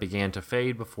juggernaut that began to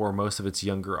fade before most of its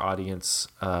younger audience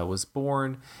was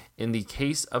born? In the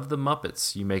case of the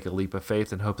Muppets, you make a leap of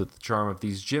faith and hope that the charm of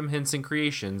these Jim Henson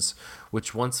creations,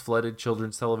 which once flooded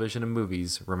children's television and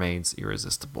movies, remains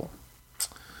irresistible."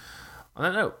 On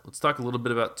that note, let's talk a little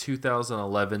bit about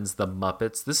 2011's The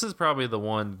Muppets. This is probably the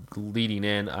one leading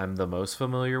in I'm the most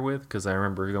familiar with, because I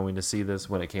remember going to see this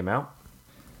when it came out.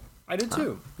 I did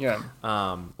too. Yeah.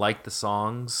 Liked the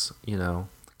songs,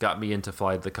 got me into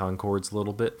Flight of the Conchords a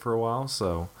little bit for a while.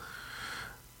 So,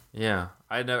 yeah,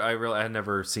 I had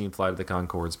never seen Flight of the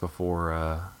Conchords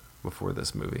before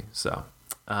this movie. So,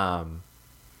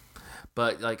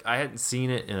 but I hadn't seen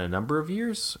it in a number of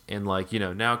years, and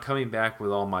now coming back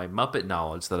with all my Muppet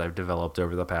knowledge that I've developed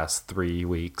over the past 4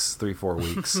 weeks,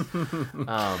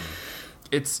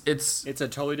 it's a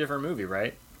totally different movie,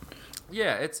 right?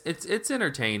 Yeah, it's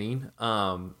entertaining.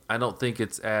 I don't think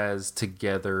it's as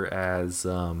together as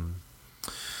some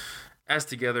of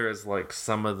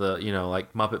the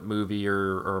Muppet Movie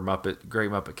or Muppet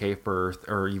Great Muppet Caper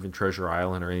or even Treasure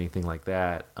Island or anything like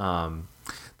that.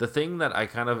 The thing that I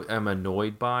kind of am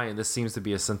annoyed by, and this seems to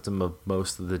be a symptom of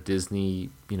most of the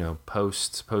Disney,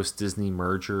 post Disney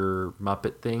merger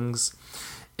Muppet things,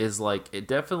 is it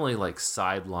definitely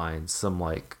sidelines some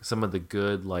of the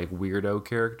good weirdo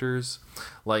characters.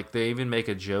 They even make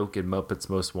a joke in Muppets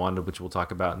Most Wanted, which we'll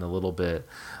talk about in a little bit,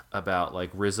 about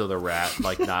Rizzo the Rat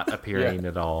not appearing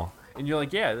at all. And you're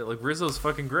like, yeah, like Rizzo's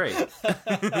fucking great.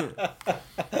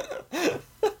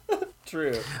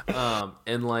 True.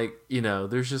 And like, you know,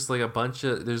 there's just like a bunch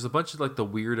of like the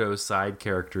weirdo side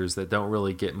characters that don't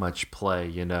really get much play,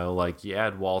 you know, like you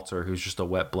add Walter, who's just a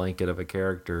wet blanket of a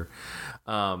character,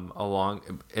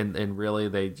 along, and really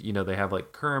they, you know, they have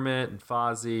like Kermit and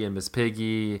Fozzie and Miss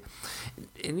Piggy,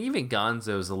 and even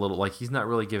Gonzo's a little, like, he's not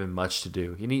really given much to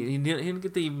do. He didn't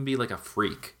get to even be like a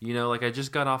freak, you know, like I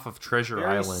just got off of Treasure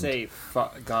Island. Very safe,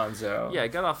 Gonzo. Yeah, I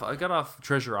got off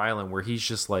Treasure Island where he's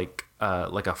just like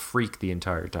a freak the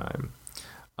entire time.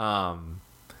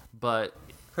 But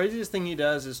craziest thing he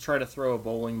does is try to throw a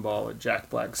bowling ball at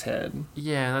Jack Black's head.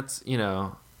 Yeah, that's, you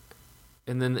know,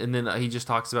 and then he just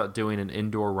talks about doing an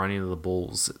indoor running of the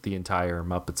bulls the entire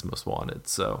Muppets Most Wanted.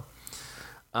 So,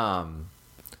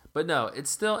 but no, it's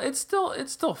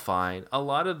still fine. A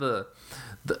lot of the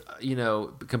you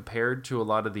know, compared to a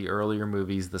lot of the earlier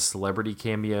movies, the celebrity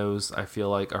cameos I feel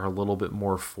like are a little bit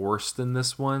more forced in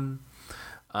this one.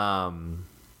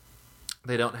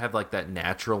 They don't have like that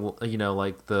natural, you know,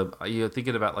 like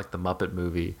thinking about like the Muppet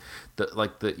movie,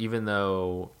 even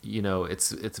though, you know,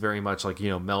 it's very much like, you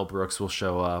know, Mel Brooks will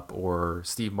show up or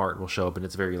Steve Martin will show up, and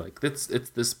it's very like it's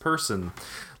this person,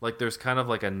 like there's kind of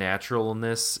like a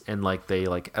naturalness, and like they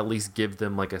like at least give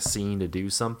them like a scene to do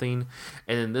something.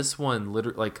 And in this one,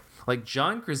 literally like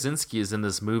John Krasinski is in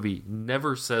this movie,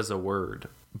 never says a word,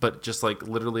 but just like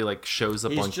literally like shows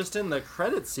up. He's just in the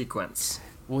credit sequence.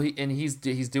 Well, he's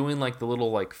doing like the little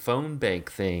like phone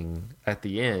bank thing at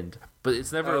the end, but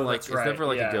it's never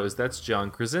it goes, that's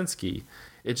John Krasinski.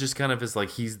 It just kind of is like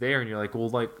he's there, and you're like, well,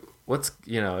 like what's,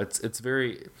 you know, it's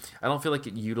very, I don't feel like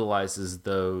it utilizes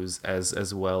those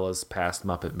as well as past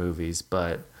Muppet movies,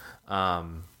 but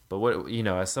what, you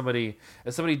know, as somebody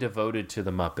devoted to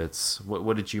the Muppets,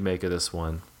 what did you make of this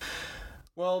one?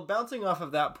 Well, bouncing off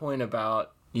of that point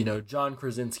about, you know, John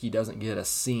Krasinski doesn't get a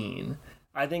scene,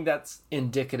 I think that's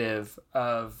indicative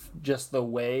of just the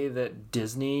way that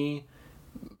Disney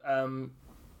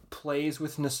plays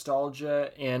with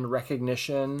nostalgia and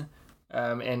recognition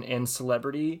and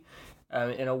celebrity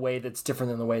in a way that's different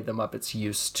than the way the Muppets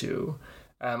used to.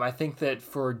 I think that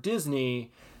for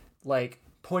Disney, like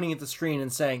pointing at the screen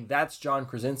and saying, that's John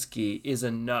Krasinski, is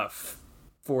enough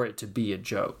for it to be a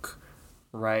joke,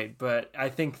 right? But I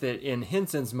think that in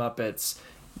Henson's Muppets,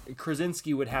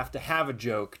 Krasinski would have to have a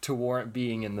joke to warrant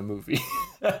being in the movie.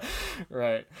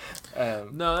 Right.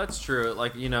 No, that's true.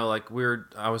 Like, you know, like we were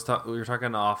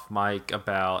talking off mic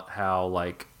about how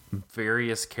like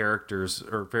various characters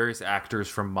or various actors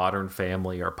from Modern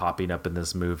Family are popping up in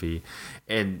this movie,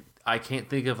 and I can't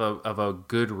think of a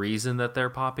good reason that they're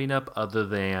popping up other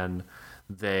than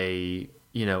they,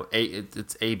 you know,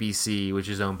 it's ABC, which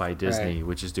is owned by Disney, right,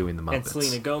 which is doing the Muppets. And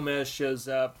Selena Gomez shows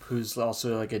up, who's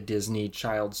also like a Disney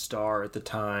child star at the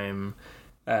time.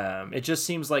 It just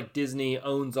seems like Disney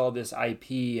owns all this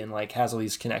IP and like has all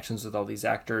these connections with all these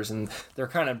actors, and they're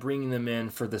kind of bringing them in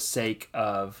for the sake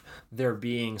of there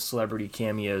being celebrity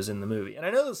cameos in the movie. And I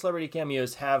know the celebrity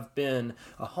cameos have been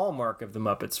a hallmark of the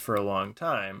Muppets for a long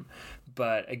time,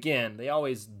 but again, they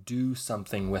always do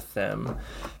something with them.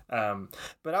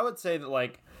 But I would say that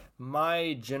like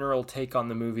my general take on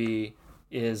the movie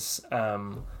is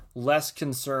less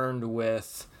concerned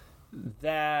with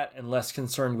that and less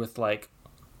concerned with like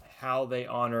how they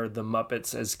honor the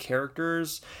Muppets as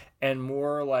characters, and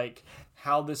more like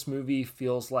how this movie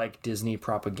feels like Disney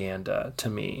propaganda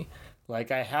to me. Like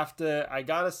I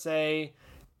gotta say,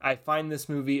 I find this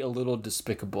movie a little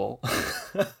despicable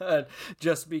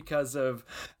just because of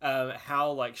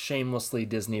how like shamelessly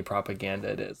Disney propaganda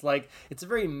it is. Like it's a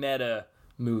very meta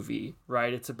movie,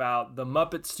 right? It's about the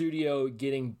Muppet Studio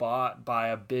getting bought by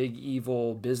a big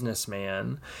evil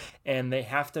businessman, and they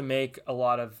have to make a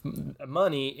lot of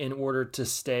money in order to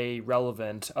stay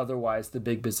relevant. Otherwise, the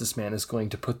big businessman is going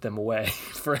to put them away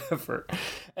forever.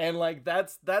 And like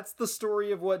that's the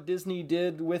story of what Disney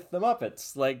did with the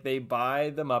Muppets. Like they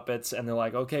buy the Muppets and they're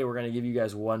like, okay, we're going to give you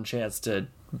guys one chance to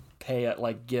pay it,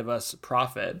 like give us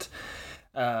profit.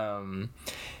 And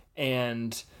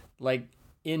like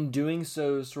in doing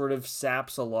so sort of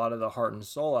saps a lot of the heart and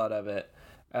soul out of it.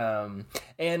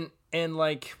 And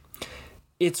like,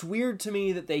 it's weird to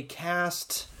me that they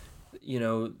cast, you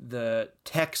know, the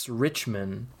Tex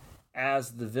Richman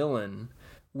as the villain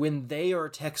when they are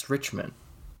Tex Richman.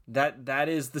 That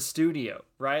is the studio,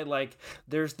 right? Like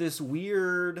there's this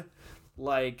weird,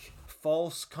 like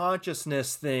false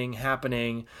consciousness thing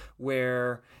happening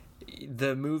where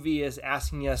the movie is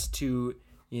asking us to,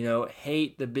 you know,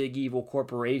 hate the big evil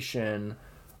corporation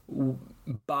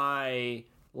by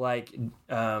like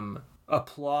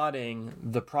applauding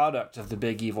the product of the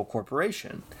big evil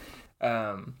corporation.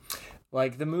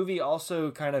 Like the movie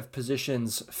also kind of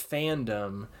positions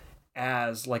fandom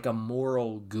as like a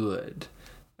moral good.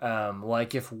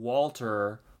 Like if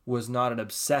Walter was not an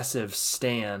obsessive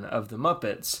stan of the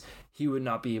Muppets, he would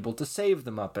not be able to save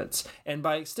the Muppets. And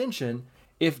by extension,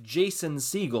 if Jason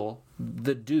Segel,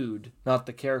 the dude, not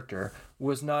the character,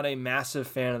 was not a massive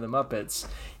fan of the Muppets,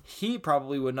 he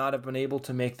probably would not have been able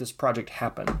to make this project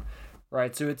happen.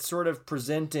 Right? So it's sort of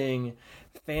presenting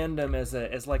fandom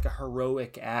as like a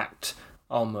heroic act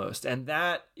almost. And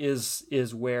that is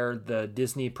where the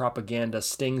Disney propaganda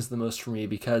stings the most for me,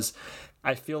 because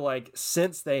I feel like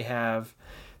since they have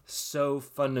so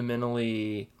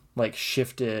fundamentally like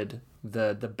shifted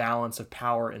the balance of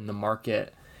power in the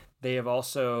market, they have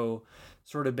also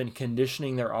sort of been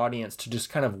conditioning their audience to just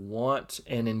kind of want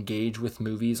and engage with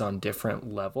movies on different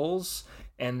levels.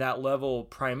 And that level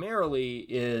primarily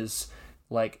is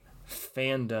like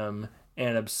fandom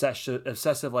and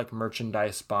obsessive like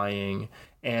merchandise buying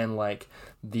and like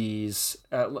these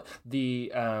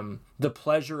the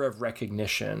pleasure of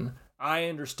recognition. I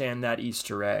understand that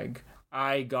Easter egg.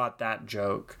 I got that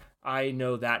joke. I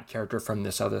know that character from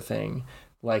this other thing.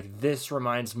 Like, this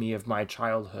reminds me of my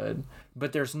childhood.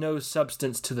 But there's no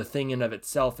substance to the thing in of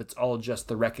itself. It's all just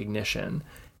the recognition.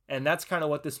 And that's kind of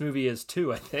what this movie is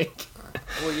too, I think.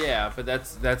 Well, yeah, but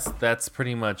that's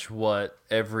pretty much what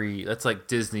that's like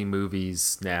Disney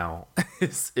movies now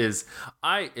is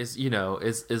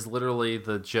literally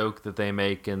the joke that they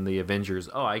make in the Avengers.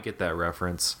 Oh, I get that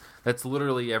reference. That's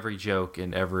literally every joke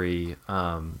in every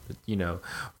from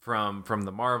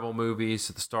the Marvel movies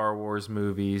to the Star Wars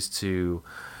movies to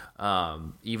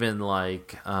even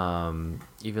like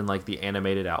the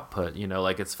animated output.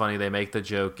 Like it's funny, they make the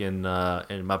joke in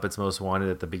Muppets Most Wanted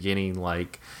at the beginning,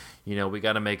 like, we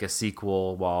got to make a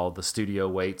sequel while the studio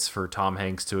waits for Tom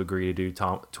Hanks to agree to do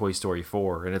Toy Story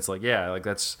 4, and it's like, yeah, like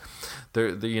that's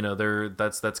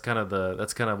that's kind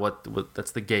of what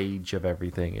that's the gauge of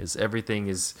everything. Everything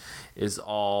is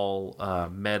all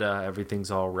meta, everything's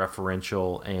all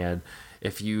referential, and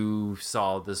if you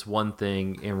saw this one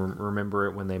thing and remember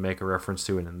it when they make a reference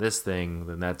to it in this thing,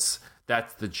 then that's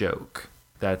the joke.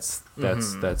 That's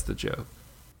the joke.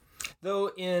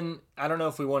 Though I don't know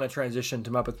if we want to transition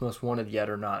to Muppets Most Wanted yet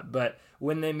or not, but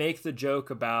when they make the joke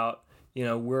about,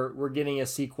 we're getting a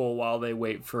sequel while they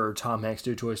wait for Tom Hanks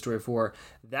to do Toy Story 4,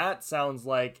 that sounds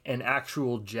like an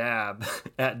actual jab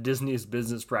at Disney's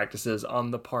business practices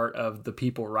on the part of the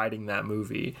people writing that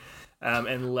movie.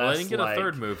 And less, I didn't get a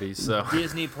third movie, so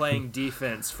Disney playing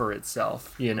defense for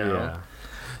itself, Yeah.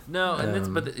 No, and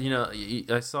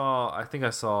I think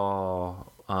I saw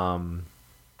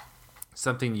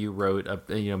something you wrote,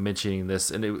 mentioning this,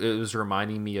 and it was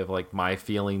reminding me of like my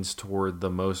feelings toward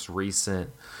the most recent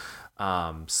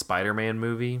Spider-Man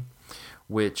movie,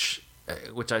 which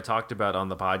I talked about on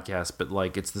the podcast, but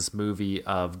like it's this movie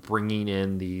of bringing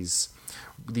in these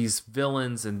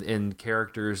villains and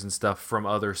characters and stuff from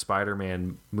other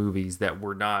Spider-Man movies that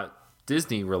were not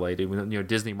Disney related,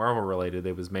 Disney Marvel related.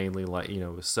 It was mainly like,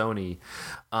 Sony,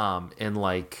 and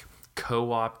like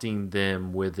co-opting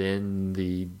them within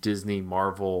the Disney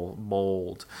Marvel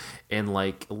mold, and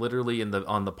like literally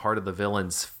on the part of the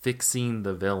villains, fixing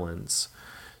the villains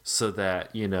so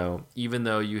that, even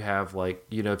though you have like,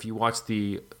 if you watch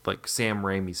the like Sam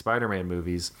Raimi Spider-Man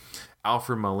movies,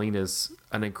 Alfred Molina's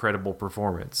an incredible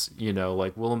performance,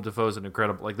 like Willem Dafoe's an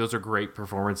incredible, like those are great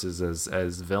performances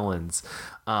as villains,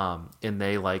 and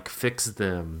they like fix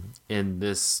them in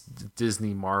this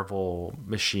Disney Marvel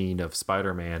machine of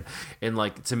Spider-Man, and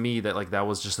like to me that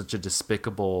was just such a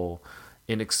despicable,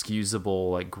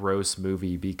 inexcusable, like gross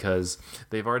movie, because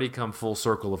they've already come full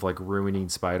circle of like ruining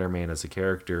Spider-Man as a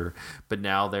character, but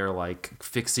now they're like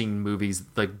fixing movies,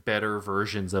 like better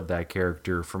versions of that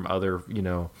character from other,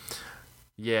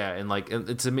 yeah, and like,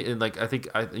 and to me, and like I think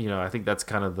that's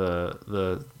kind of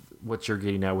the what you're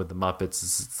getting at with the Muppets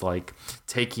is it's like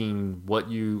taking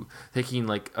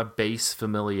like a base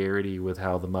familiarity with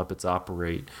how the Muppets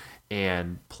operate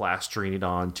and plastering it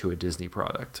on to a Disney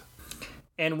product.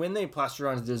 And when they plaster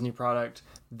on a Disney product,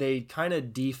 they kind of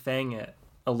defang it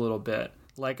a little bit.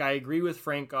 Like, I agree with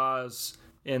Frank Oz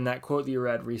in that quote that you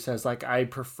read where he says, like, I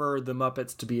prefer the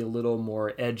Muppets to be a little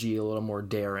more edgy, a little more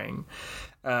daring.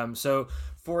 So,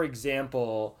 for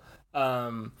example,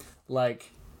 there's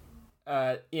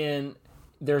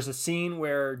a scene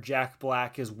where Jack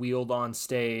Black is wheeled on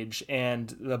stage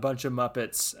and a bunch of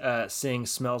Muppets sing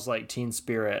Smells Like Teen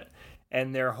Spirit,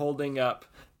 and they're holding up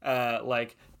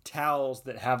like towels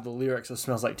that have the lyrics of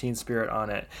Smells Like Teen Spirit on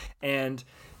it, and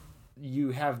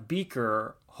you have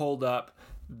Beaker hold up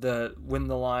when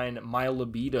the line "my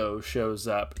libido" shows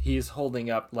up, he's holding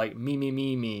up like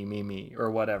me or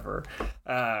whatever,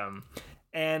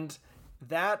 and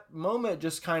that moment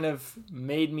just kind of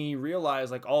made me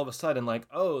realize, like, all of a sudden, like,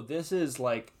 oh, this is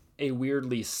like a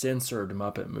weirdly censored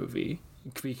Muppet movie,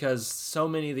 because so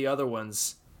many of the other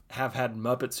ones have had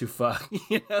Muppets who fuck,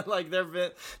 like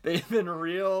they've been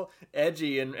real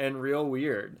edgy and real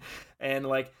weird, and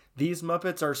like these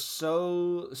Muppets are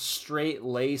so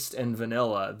straight-laced and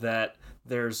vanilla that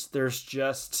there's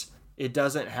just, it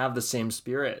doesn't have the same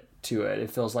spirit to it. It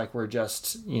feels like we're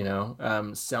just,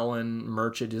 selling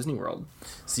merch at Disney World.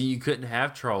 See, you couldn't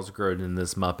have Charles Grodin in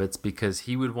this Muppets because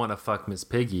he would want to fuck Miss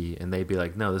Piggy, and they'd be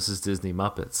like, no, this is Disney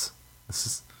Muppets.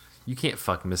 You can't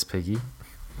fuck Miss Piggy.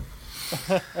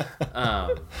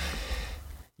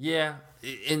 Yeah,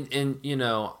 and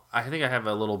I think I have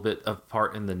a little bit of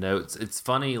part in the notes. It's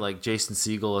funny, like Jason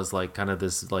Segel is like kind of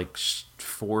this like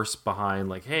force behind,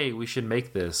 like, hey, we should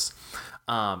make this,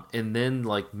 and then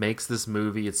like makes this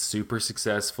movie. It's super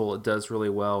successful. It does really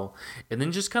well, and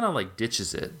then just kind of like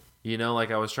ditches it. Like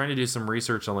I was trying to do some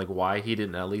research on like why he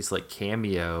didn't at least like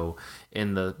cameo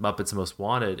in the Muppets Most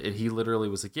Wanted, and he literally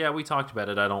was like, yeah, we talked about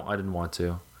it. I didn't want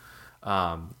to.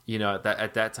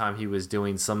 At that time he was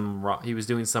doing some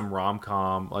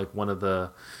rom-com, like one of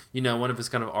his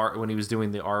kind of art, when he was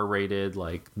doing the R-rated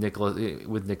like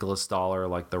Nicholas Stoller,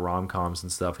 like the rom-coms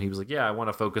and stuff, and he was like, yeah, I want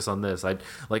to focus on this. I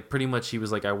like, pretty much he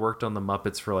was like, I worked on the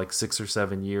Muppets for like 6 or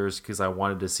 7 years because I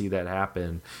wanted to see that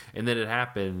happen, and then it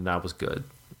happened and I was good,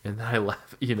 and then I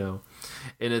left, and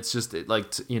it's just it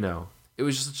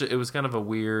was kind of a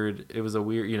weird,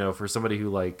 for somebody who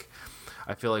like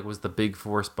I feel like was the big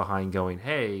force behind going,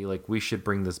 hey, like we should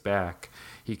bring this back.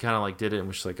 He kind of like did it and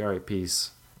was just like, all right, peace.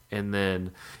 And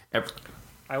then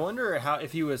I wonder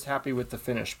if he was happy with the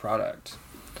finished product.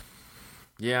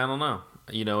 Yeah, I don't know.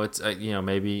 It's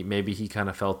maybe he kind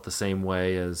of felt the same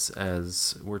way as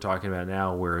we're talking about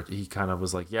now, where he kind of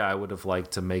was like, yeah, I would have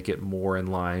liked to make it more in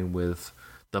line with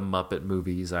the Muppet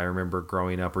movies I remember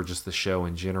growing up, or just the show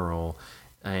in general.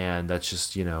 And that's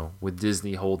just, with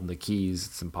Disney holding the keys,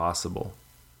 it's impossible.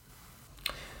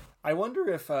 I wonder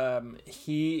if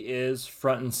he is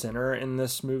front and center in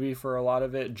this movie for a lot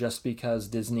of it, just because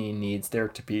Disney needs there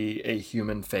to be a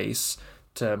human face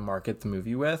to market the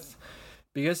movie with.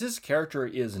 Because his character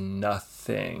is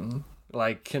nothing,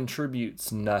 like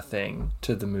contributes nothing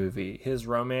to the movie. His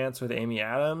romance with Amy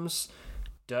Adams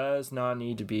does not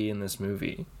need to be in this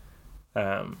movie.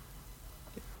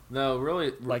 No,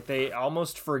 really. Like, they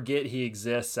almost forget he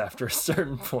exists after a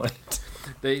certain point.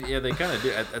 They kind of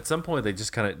do. At some point, they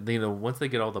just kind of, once they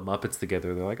get all the Muppets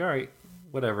together, they're like, all right,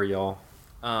 whatever, y'all.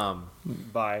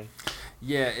 Bye.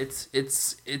 Yeah,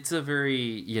 it's a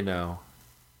very,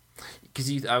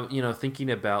 because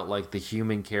thinking about like the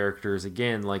human characters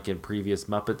again, like in previous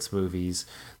Muppets movies,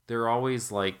 they're always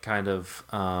like kind of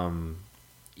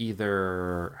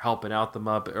either helping out the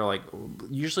Muppet, or like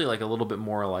usually like a little bit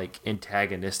more like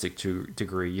antagonistic to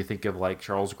degree. You think of like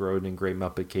Charles Grodin in Great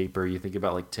Muppet Caper. You think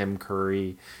about like Tim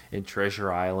Curry in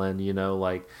Treasure Island.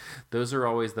 Like those are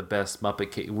always the best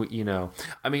Muppet.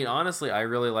 I mean, honestly, I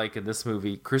really like in this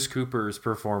movie Chris Cooper's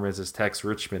performance as Tex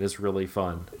Richmond is really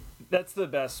fun. That's the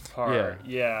best part.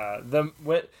 Yeah.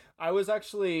 I was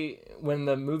actually, when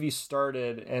the movie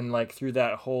started and like through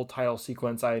that whole title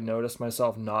sequence, I noticed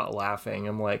myself not laughing.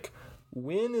 I'm like,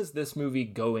 when is this movie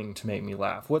going to make me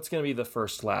laugh? What's going to be the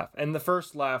first laugh? And the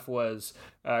first laugh was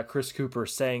Chris Cooper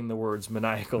saying the words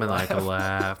maniacal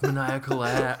laugh. Maniacal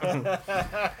laugh.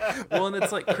 Well, and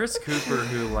it's like Chris Cooper,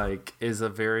 who like is a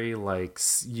very like,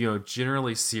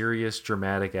 generally serious,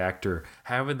 dramatic actor,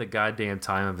 having the goddamn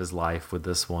time of his life with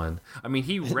this one. I mean,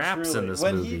 he raps in this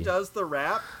movie. When he does the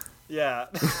rap, yeah.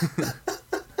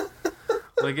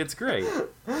 Like, it's great.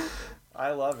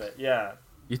 I love it, yeah.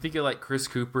 You think of like Chris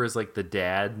Cooper as like the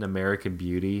dad in American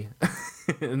Beauty,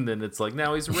 and then it's like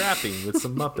now he's rapping with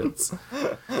some Muppets,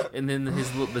 and then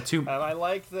the two. I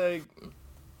like the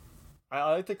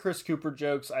Chris Cooper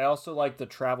jokes. I also like the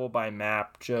travel by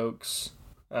map jokes,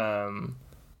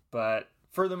 but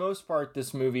for the most part,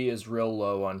 this movie is real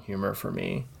low on humor for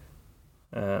me.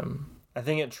 I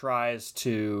think it tries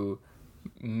to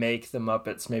make the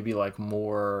Muppets maybe like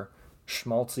more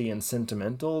schmaltzy and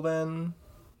sentimental than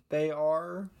they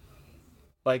are.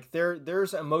 Like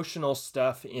there's emotional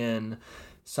stuff in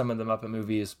some of the Muppet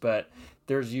movies, but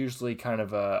there's usually kind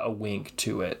of a wink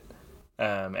to it.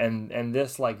 And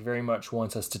this like very much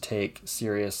wants us to take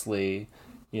seriously,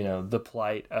 the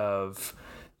plight of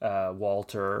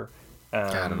Walter.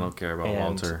 God, I don't care about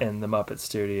Walter and the Muppet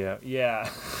Studio. Yeah.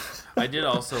 I did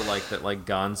also like that, like,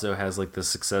 Gonzo has, like, this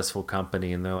successful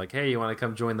company, and they're like, hey, you want to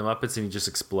come join the Muppets? And he just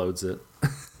explodes it.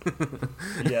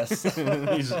 Yes.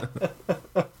 He's-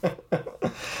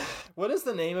 What is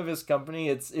the name of his company?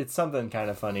 It's something kind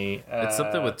of funny. it's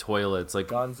something with toilets. Like,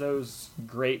 Gonzo's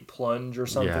Great Plunge or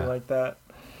something Yeah. like that.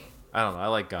 I don't know. I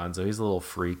like Gonzo. He's a little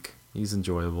freak. He's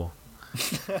enjoyable.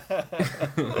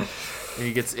 and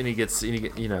he gets,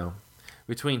 you know,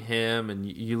 between him and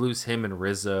you lose him and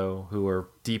Rizzo, who are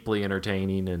deeply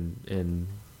entertaining in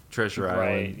Treasure Right,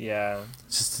 Island. yeah.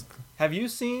 It's just, Have you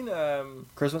seen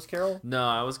Christmas Carol? no,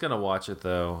 I was gonna watch it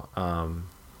though.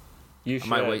 You should.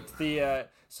 might wait.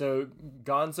 So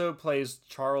Gonzo plays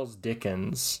Charles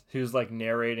Dickens, who's like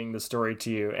narrating the story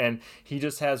to you, and he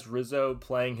just has Rizzo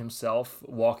playing himself,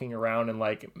 walking around and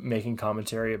like making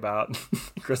commentary about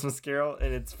Christmas Carol,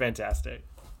 and it's fantastic.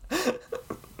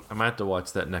 I might have to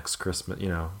watch that next Christmas. You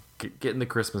know, get in the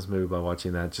Christmas mood by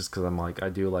watching that, just because I'm like, I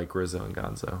do like Rizzo and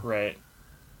Gonzo. Right.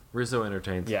 Rizzo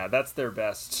entertains. Yeah, that's their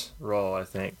best role, I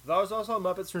think. That was also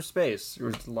Muppets from Space. There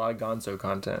was a lot of Gonzo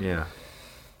content. Yeah.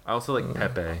 I also like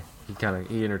Pepe.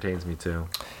 He entertains me too.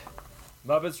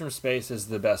 Muppets from Space is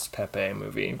the best Pepe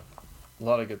movie. A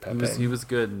lot of good Pepe. He was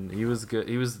good, and he was good.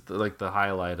 He was like the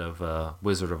highlight of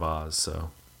Wizard of Oz. So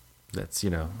that's, you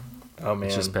know, Oh man.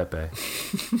 it's just Pepe.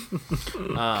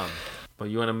 But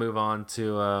you want to move on to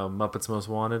Muppets Most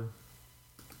Wanted?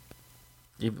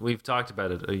 We've talked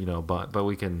about it, you know, but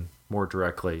we can more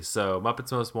directly. So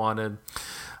Muppets Most Wanted,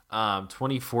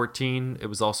 2014. It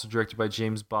was also directed by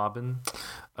James Bobbin,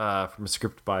 from a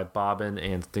script by Bobbin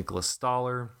and Nicholas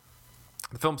Stoller.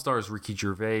 The film stars Ricky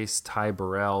Gervais, Ty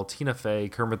Burrell, Tina Fey,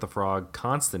 Kermit the Frog,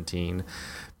 Constantine,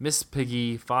 Miss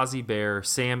Piggy, Fozzie Bear,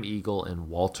 Sam Eagle, and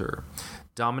Walter.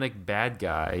 Dominic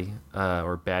Badguy,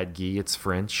 or Badguy, it's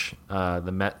French,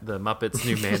 the Muppets'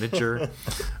 new manager,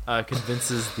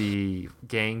 convinces the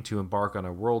gang to embark on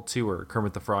a world tour.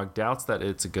 Kermit the Frog doubts that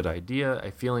it's a good idea,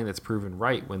 a feeling that's proven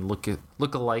right when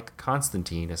look-alike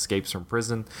Constantine escapes from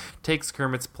prison, takes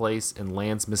Kermit's place, and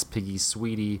lands Miss Piggy's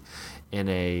sweetie in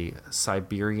a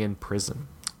Siberian prison.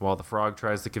 While the Frog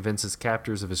tries to convince his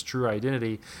captors of his true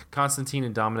identity, Constantine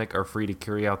and Dominic are free to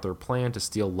carry out their plan to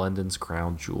steal London's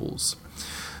crown jewels.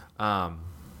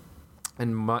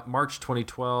 In March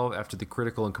 2012, after the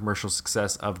critical and commercial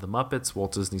success of The Muppets,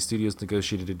 Walt Disney Studios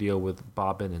negotiated a deal with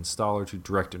Bobbin and Stoller to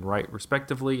direct and write,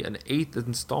 respectively, an 8th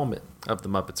installment of the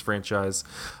Muppets franchise.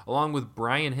 Along with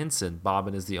Brian Henson,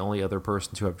 Bobbin is the only other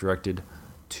person to have directed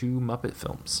 2 Muppet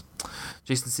films.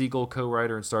 Jason Segel,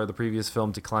 co-writer and star of the previous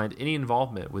film, declined any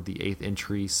involvement with the 8th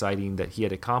entry, citing that he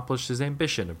had accomplished his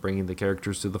ambition of bringing the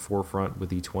characters to the forefront with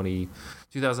the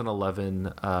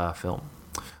 2011 film.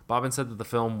 Bobbin said that the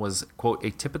film was, quote,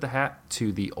 a tip of the hat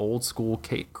to the old-school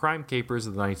crime capers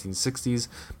of the 1960s,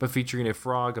 but featuring a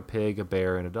frog, a pig, a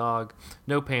bear, and a dog.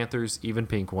 No panthers, even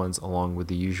pink ones, along with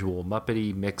the usual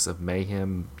Muppety mix of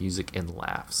mayhem, music, and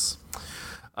laughs.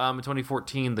 In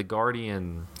 2014, The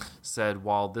Guardian said,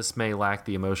 while this may lack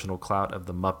the emotional clout of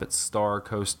the Muppets star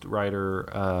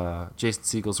co-writer Jason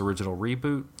Segel's original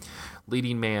reboot,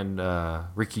 leading man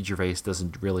Ricky Gervais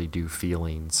doesn't really do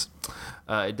feelings.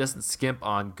 It doesn't skimp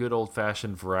on good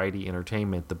old-fashioned variety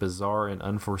entertainment. The bizarre and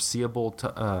unforeseeable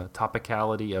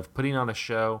topicality of putting on a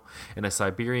show in a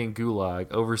Siberian gulag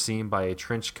overseen by a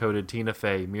trench-coated Tina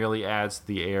Fey merely adds to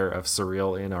the air of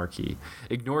surreal anarchy.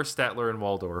 Ignore Statler and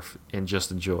Waldorf and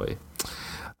just enjoy.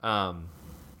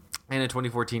 And in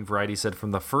 2014, Variety said,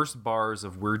 from the first bars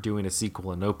of We're Doing a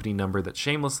Sequel, an opening number that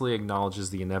shamelessly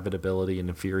acknowledges the inevitability and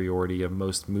inferiority of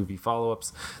most movie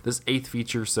follow-ups, this 8th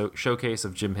feature showcase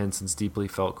of Jim Henson's deeply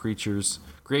felt creations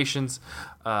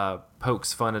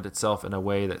pokes fun at itself in a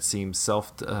way that seems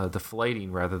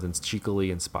self-deflating rather than cheekily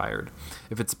inspired.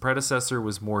 If its predecessor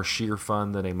was more sheer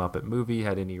fun than a Muppet movie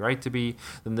had any right to be,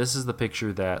 then this is the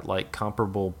picture that, like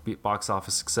comparable box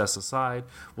office success aside,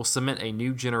 will cement a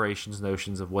new generation's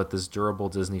notions of what this durable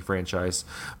Disney franchise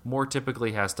more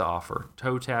typically has to offer.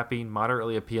 Toe-tapping,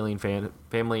 moderately appealing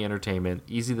family entertainment,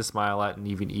 easy to smile at, and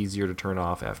even easier to turn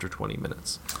off after 20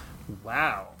 minutes.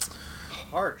 Wow.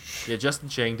 Harsh. Yeah, Justin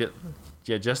Chang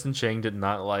did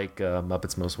not like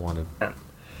Muppets Most Wanted.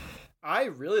 I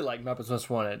really like Muppets Most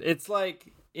Wanted. It's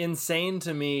like insane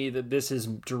to me that this is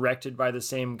directed by the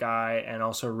same guy and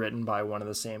also written by one of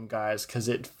the same guys, because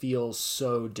it feels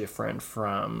so different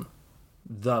from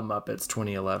The Muppets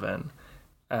 2011.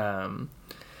 I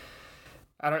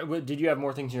don't. Did you have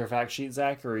more things in your fact sheet,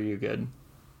 Zach, or are you good?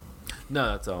 No,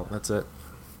 that's all. That's it.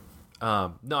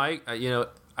 No,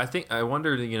 I think I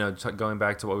wonder, going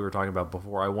back to what we were talking about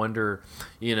before, I wonder,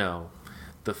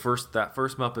 that first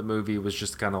Muppet movie was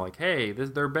just kind of like, hey,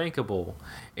 they're bankable,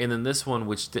 and then this one,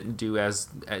 which didn't do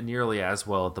nearly as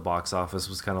well at the box office,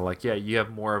 was kind of like, yeah, you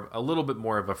have a little bit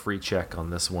more of a free check on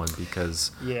this one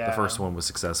because the first one was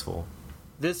successful.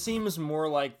 This seems more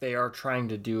like they are trying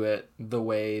to do it the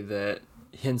way that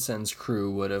Henson's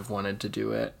crew would have wanted to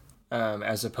do it,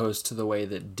 as opposed to the way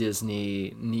that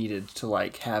Disney needed to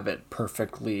like have it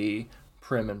perfectly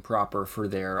prim and proper for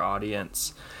their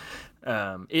audience.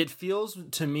 It feels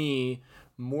to me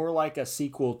more like a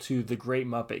sequel to The Great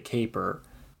Muppet Caper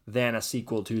than a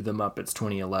sequel to The Muppets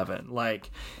 2011.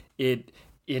 Like, it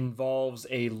involves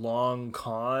a long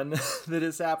con that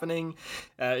is happening.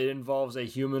 It involves a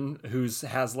human who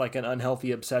has like an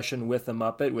unhealthy obsession with a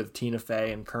Muppet, with Tina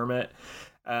Fey and Kermit.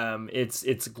 It's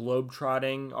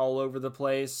globetrotting all over the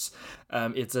place.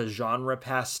 It's a genre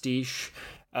pastiche.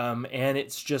 And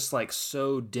it's just like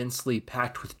so densely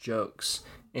packed with jokes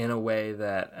in a way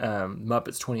that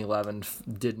Muppets 2011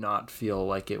 did not feel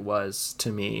like it was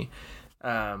to me.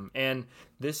 And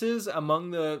this is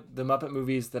among the Muppet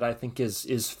movies that I think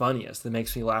is funniest, that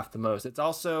makes me laugh the most. It's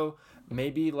also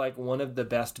maybe like one of the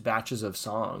best batches of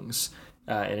songs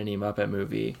in any Muppet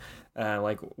movie.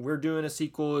 Like, We're Doing a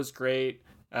Sequel is great.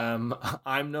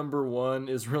 I'm Number One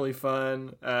is really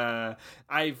fun.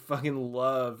 I fucking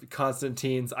love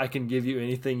Constantine's I Can Give You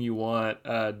Anything You Want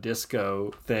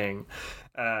disco thing.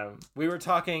 We were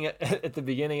talking at the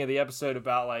beginning of the episode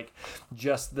about like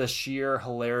just the sheer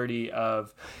hilarity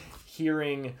of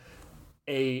hearing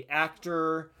a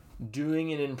actor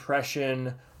doing an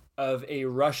impression of a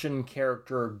Russian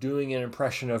character doing an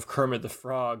impression of Kermit the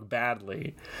Frog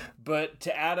badly. But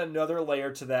to add another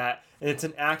layer to that, it's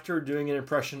an actor doing an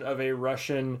impression of a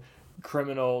Russian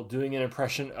criminal doing an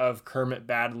impression of Kermit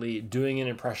badly, doing an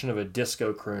impression of a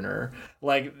disco crooner.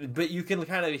 Like, but you can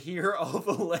kind of hear all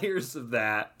the layers of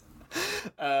that.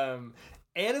 And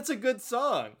it's a good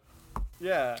song.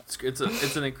 Yeah. It's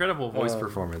an incredible voice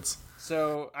performance.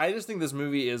 So I just think this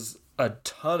movie is a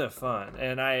ton of fun,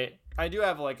 and I do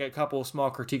have like a couple of small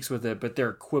critiques with it, but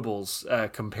they're quibbles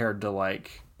compared to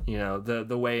like, you know,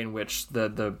 the way in which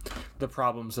the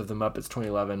problems of the Muppets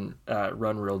 2011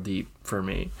 run real deep for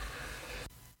me.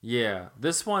 Yeah,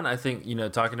 this one, I think, you know,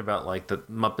 talking about like the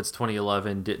Muppets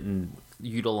 2011 didn't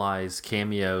utilize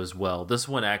cameos well. This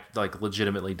one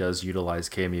legitimately does utilize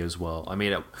cameos well. I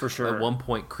mean, for sure. At one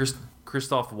point,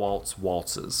 Christoph Waltz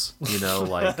waltzes, you know,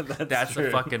 like that's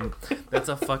a fucking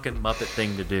Muppet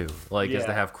thing to do. Like, is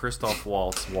to have Christoph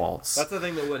Waltz waltz. That's the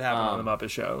thing that would happen on the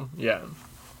Muppet Show. Yeah.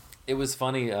 It was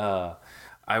funny. I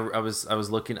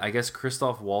was looking. I guess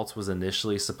Christoph Waltz was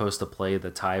initially supposed to play the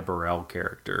Ty Burrell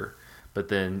character, but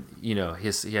then, you know, he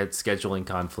had scheduling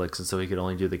conflicts, and so he could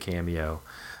only do the cameo.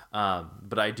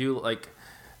 But I do like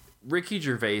Ricky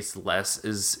Gervais less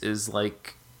is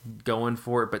like going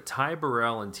for it, but Ty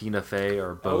Burrell and Tina Fey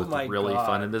are both really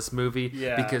fun in this movie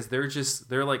because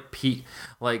they're like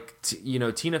you know,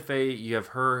 Tina Fey, you have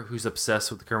her who's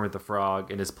obsessed with Kermit the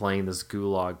Frog and is playing this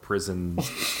gulag prison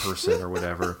person or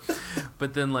whatever,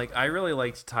 but then like I really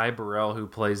liked Ty Burrell, who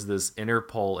plays this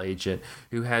Interpol agent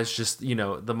who has just, you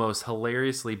know, the most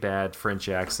hilariously bad French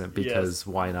accent because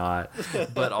why not,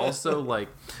 but also like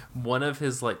one of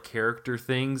his like character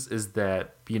things is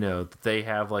that, you know, they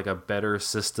have like a better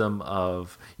system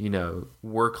of, you know,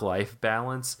 work-life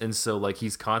balance, and so like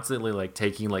he's constantly like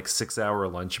taking like 6-hour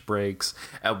lunch breaks.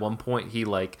 At one point he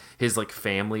like his like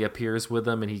family appears with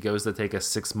him and he goes to take a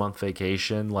 6-month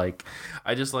vacation. Like,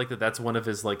 I just like that that's one of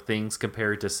his like things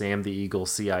compared to Sam the Eagle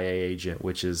CIA agent,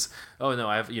 which is, oh no,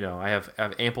 I have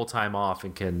ample time off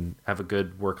and can have a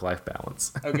good work-life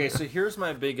balance. Okay, so here's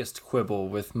my biggest quibble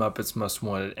with Muppets Most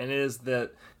Wanted, and it is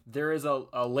that there is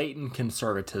a latent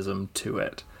conservatism to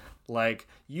it. Like,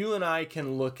 you and I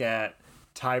can look at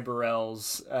Ty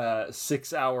Burrell's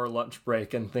 6-hour lunch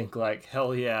break and think like,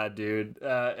 hell yeah, dude,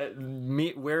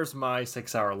 where's my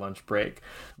 6-hour lunch break?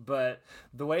 But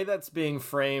the way that's being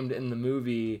framed in the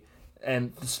movie,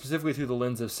 and specifically through the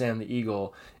lens of Sam the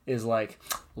Eagle, is like,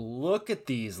 look at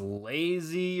these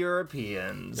lazy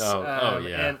Europeans.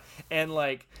 Yeah. And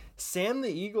like, Sam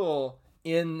the Eagle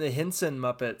in the Henson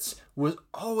Muppets was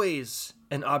always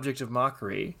an object of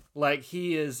mockery. Like,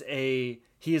 he is the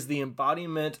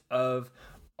embodiment of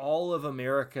all of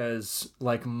America's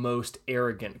like most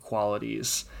arrogant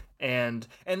qualities. And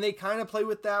they kind of play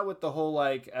with that with the whole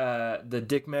like the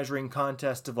dick measuring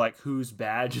contest of like whose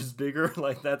badge is bigger.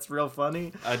 Like, that's real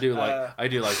funny. I do like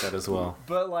that as well.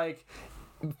 But like,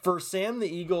 for Sam the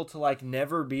Eagle to like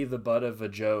never be the butt of a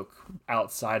joke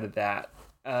outside of that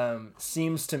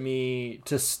seems to me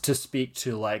to speak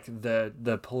to like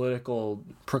the political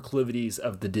proclivities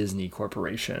of the Disney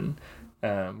Corporation.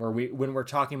 where when we're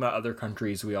talking about other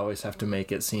countries, we always have to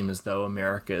make it seem as though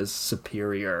America is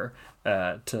superior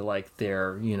to like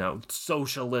their,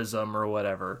 socialism or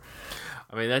whatever.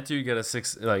 I mean, that dude got a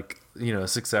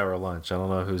 6-hour lunch. I don't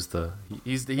know who's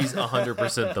he's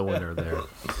 100% the winner there.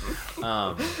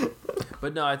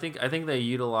 But no, I think they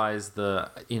utilize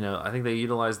the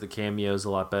cameos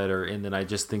a lot better, and then I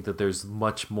just think that there's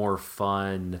much more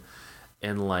fun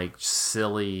and like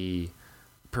silly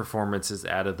performances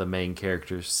out of the main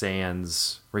characters,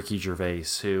 sans Ricky Gervais,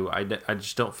 who I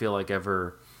just don't feel like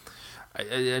ever. I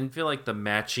didn't feel like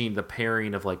the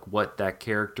pairing of like what that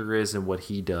character is and what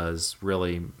he does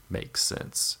really makes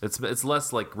sense. It's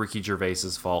less like Ricky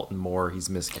Gervais's fault and more he's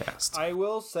miscast. I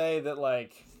will say that I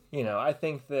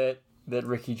think that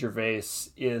Ricky Gervais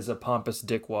is a pompous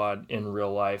dickwad in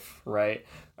real life, right?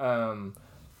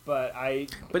 But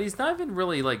he's not even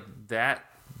really like that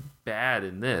bad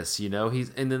in this,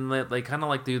 and then they kind of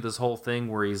like do this whole thing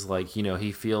where he's like,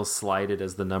 he feels slighted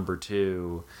as the number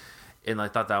 2. And I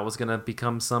thought that was going to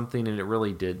become something, and it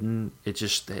really didn't.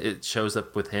 It shows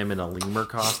up with him in a lemur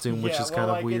costume, which is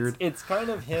kind of weird. It's kind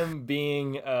of him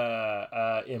being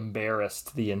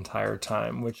embarrassed the entire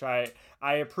time, which I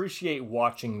appreciate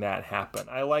watching that happen.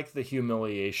 I like the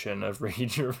humiliation of Ricky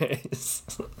Gervais.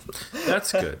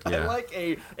 That's good, yeah. I like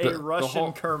a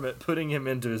Russian Kermit putting him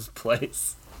into his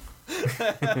place.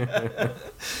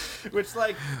 Which,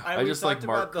 we talked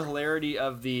about the hilarity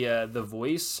of the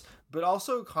voice, but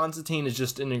also Constantine is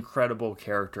just an incredible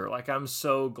character. Like, I'm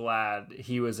so glad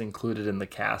he was included in the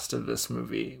cast of this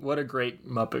movie. What a great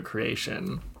Muppet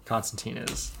creation Constantine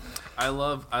is. I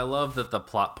love that the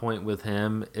plot point with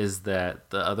him is that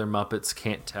the other Muppets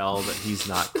can't tell that he's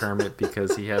not Kermit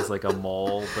because he has like a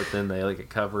mole, but then they like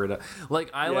cover it up. Like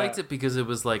I liked it because it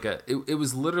was like it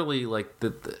was literally like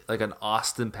like an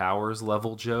Austin Powers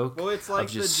level joke. Well, it's like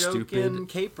the joke in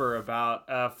Caper about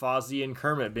Fozzie and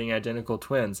Kermit being identical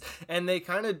twins, and they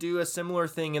kind of do a similar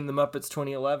thing in the Muppets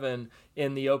 2011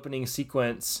 in the opening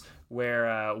sequence,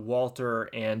 where Walter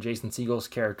and Jason Segel's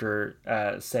character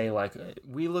say, like,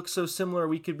 we look so similar,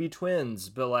 we could be twins.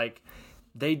 But, like,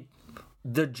 the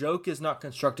joke is not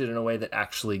constructed in a way that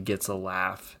actually gets a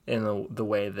laugh in the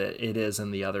way that it is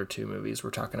in the other two movies we're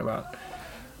talking about.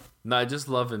 No, I just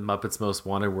love in Muppets Most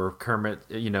Wanted where Kermit,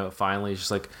 finally is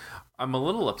just like, I'm a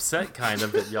little upset, kind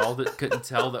of, that y'all couldn't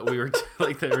tell that we were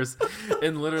like there was,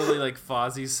 and literally like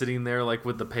Fozzie's sitting there like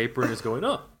with the paper and is going,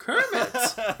 "Oh, Kermit!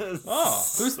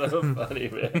 Oh, who's so funny,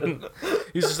 man?"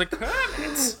 He's just like,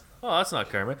 Kermit. Oh, that's not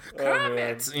Kermit.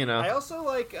 Kermit. I also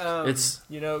like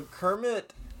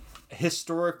Kermit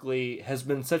historically has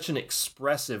been such an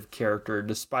expressive character,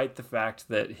 despite the fact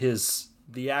that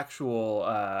the actual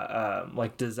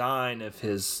design of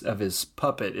his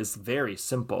puppet is very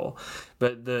simple,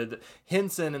 but the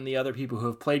Henson and the other people who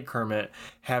have played Kermit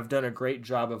have done a great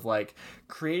job of like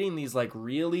creating these like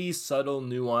really subtle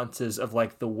nuances of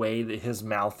like the way that his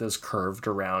mouth is curved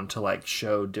around to like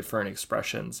show different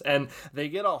expressions, and they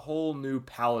get a whole new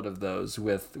palette of those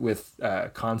with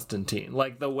Constantine.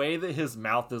 Like the way that his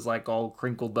mouth is like all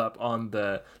crinkled up on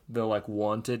the like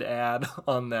wanted ad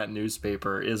on that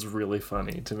newspaper is really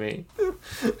funny to me.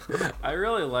 I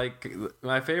really like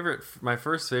my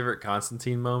first favorite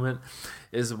Constantine moment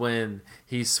is when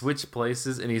he switched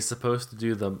places and he's supposed to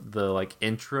do the like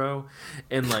intro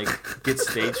and like gets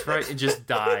stage fright and just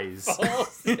dies.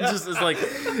 It's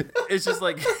just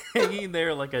like hanging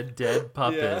there like a dead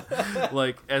puppet,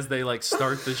 like as they like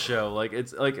start the show. Like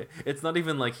it's not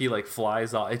even like he like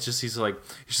flies off. It's just he's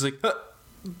just like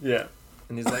yeah,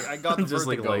 and he's like, I got the just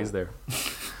vertigo. Like lays there.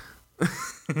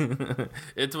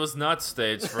 It was not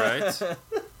stage fright.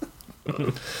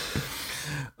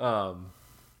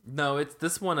 No, it's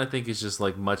this one I think is just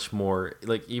like much more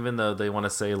like, even though they want to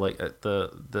say like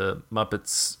the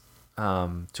Muppets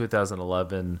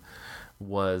 2011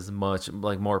 was much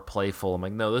like more playful. I'm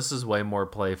like, no, this is way more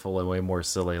playful and way more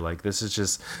silly. Like this is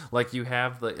just like you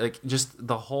have just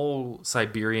the whole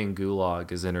Siberian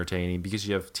gulag is entertaining because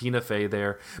you have Tina Fey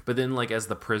there, but then like as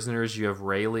the prisoners you have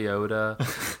Ray Liotta,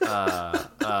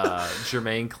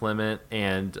 Jermaine Clement,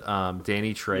 and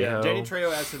Danny Trejo. Yeah, Danny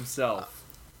Trejo as himself.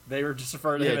 They were just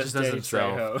referring to him as Danny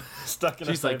Trejo. Stuck in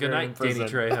She's a like, good night, prison.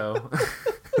 Danny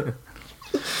Trejo.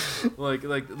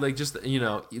 like just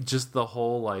just the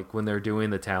whole like when they're doing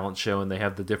the talent show and they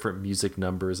have the different music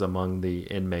numbers among the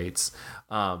inmates.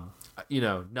 Not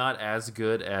as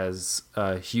good as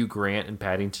Hugh Grant in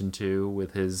Paddington 2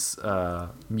 with his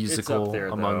musical there,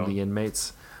 among the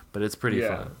inmates, but it's pretty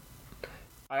fun.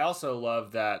 I also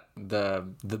love that the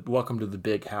Welcome to the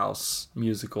Big House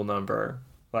musical number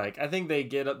Like, I think they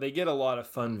get a lot of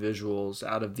fun visuals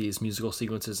out of these musical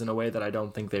sequences in a way that I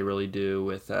don't think they really do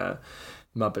with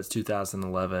Muppets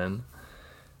 2011.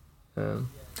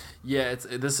 Yeah,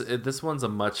 this one's a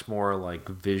much more like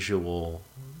visual,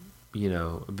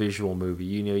 visual movie.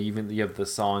 Even you have the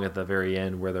song at the very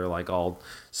end where they're like all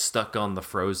stuck on the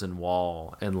frozen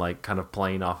wall and like kind of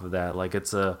playing off of that. Like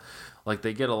like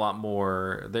they get a lot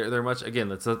more. They're much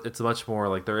again. It's much more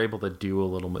like they're able to do a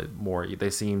little bit more. They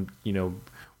seem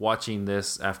watching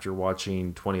this after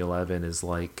watching 2011 is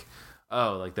like,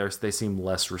 oh, like they seem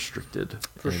less restricted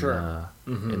for sure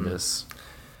in this.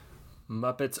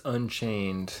 Muppets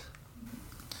Unchained.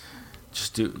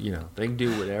 Just do they can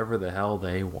do whatever the hell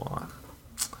they want.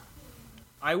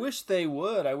 I wish they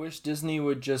would. I wish Disney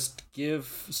would just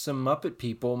give some Muppet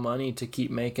people money to keep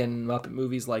making Muppet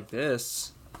movies like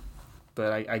this.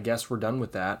 But I guess we're done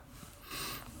with that.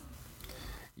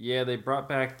 Yeah, they brought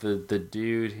back the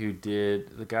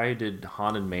guy who did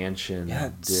Haunted Mansion. Yeah,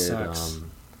 it sucks.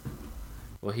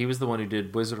 Well, he was the one who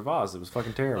did Wizard of Oz. It was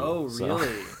fucking terrible. Oh, really?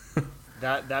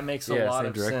 That makes a lot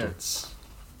of sense.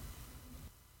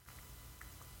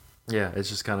 Yeah, it's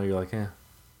just kind of, you're like, eh.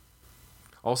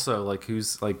 Also, like,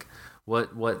 who's like, what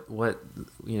in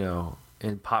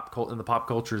the pop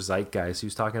culture zeitgeist,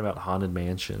 who's talking about Haunted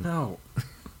Mansion? No,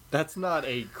 that's not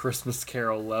a Christmas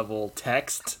Carol level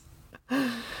text.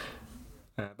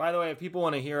 By the way, if people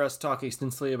want to hear us talk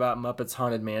extensively about Muppets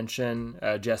Haunted Mansion,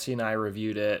 Jesse and I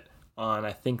reviewed it on,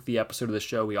 I think, the episode of the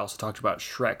show. We also talked about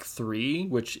Shrek 3,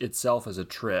 which itself is a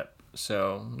trip.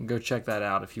 So go check that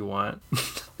out if you want.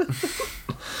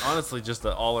 Honestly, just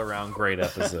an all-around great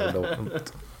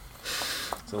episode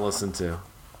to listen to.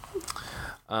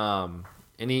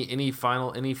 Any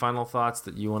final thoughts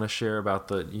that you want to share about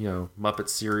the Muppet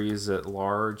series at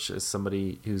large, as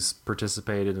somebody who's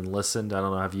participated and listened? I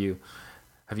don't know.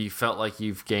 Have you felt like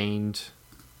you've gained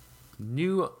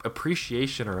new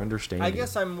appreciation or understanding? I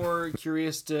guess I'm more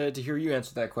curious to hear you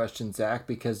answer that question, Zach,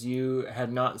 because you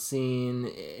had not seen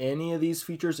any of these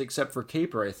features except for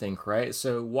Caper, I think, right?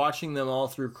 So watching them all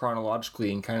through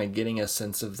chronologically and kind of getting a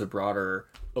sense of the broader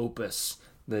opus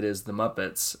that is the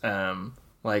Muppets,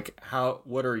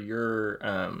 what are your,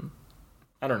 I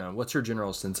don't know, what's your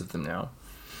general sense of them now?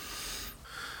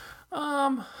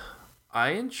 I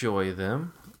enjoy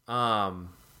them.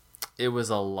 It was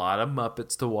a lot of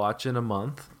Muppets to watch in a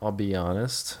month, I'll be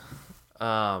honest.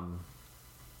 They're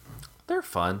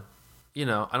fun.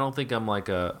 I don't think I'm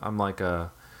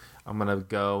gonna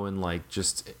go and like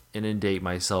just inundate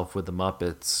myself with the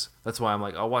Muppets. That's why I'm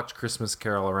like, I'll watch Christmas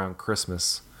Carol around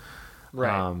Christmas.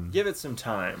 Right. Give it some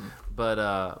time.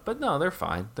 But no, they're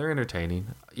fine. They're entertaining.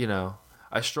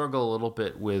 I struggle a little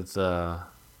bit with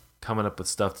coming up with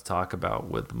stuff to talk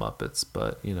about with the Muppets,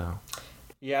 but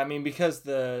Yeah, I mean, because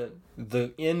the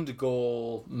end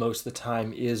goal most of the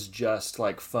time is just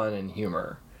like fun and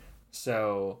humor.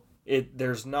 So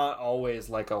there's not always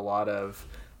like a lot of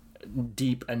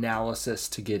deep analysis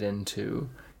to get into.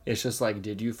 It's just like,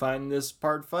 did you find this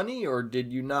part funny or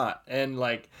did you not? And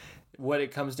like what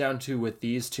it comes down to with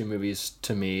these two movies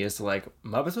to me is like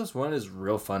Muppets Most Wanted is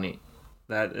real funny.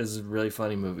 That is a really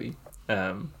funny movie.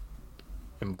 I'm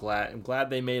glad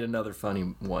they made another funny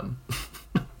one.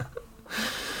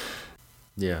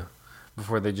 Yeah,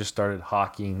 before they just started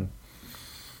hawking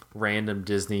random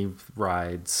Disney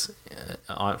rides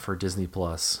for Disney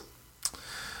Plus.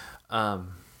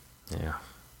 Yeah.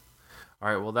 All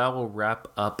right, well, that will wrap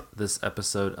up this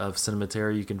episode of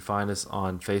Cinematary. You can find us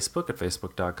on Facebook at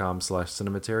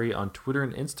facebook.com/Cinematary, on Twitter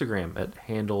and Instagram at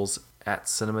handles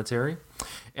 @Cinematary,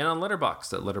 and on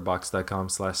Letterboxd at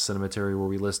letterboxd.com/Cinematary, where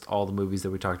we list all the movies that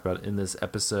we talked about in this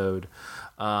episode.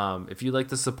 If you'd like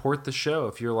to support the show,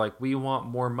 if you're like, we want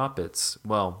more Muppets,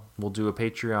 well, we'll do a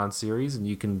Patreon series, and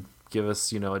you can give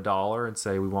us, $1 and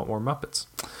say we want more Muppets.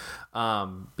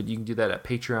 But you can do that at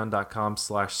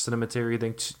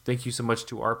patreon.com/Cinematary. Thank you so much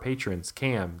to our patrons: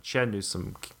 Cam, Chad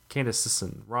Newsom, Candace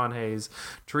Sisson, Ron Hayes,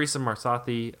 Teresa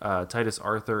Marsathi, Titus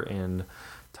Arthur, and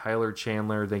Tyler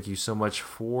Chandler. Thank you so much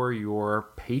for your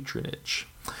patronage.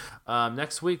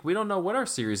 Next week, we don't know what our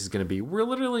series is going to be. We're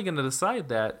literally going to decide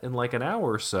that in like an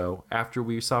hour or so after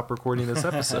we stop recording this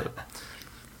episode.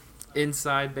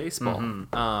 Inside baseball.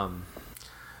 Mm-hmm.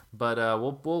 But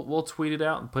we'll tweet it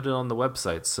out and put it on the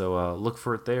website. So look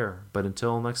for it there. But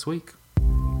until next week.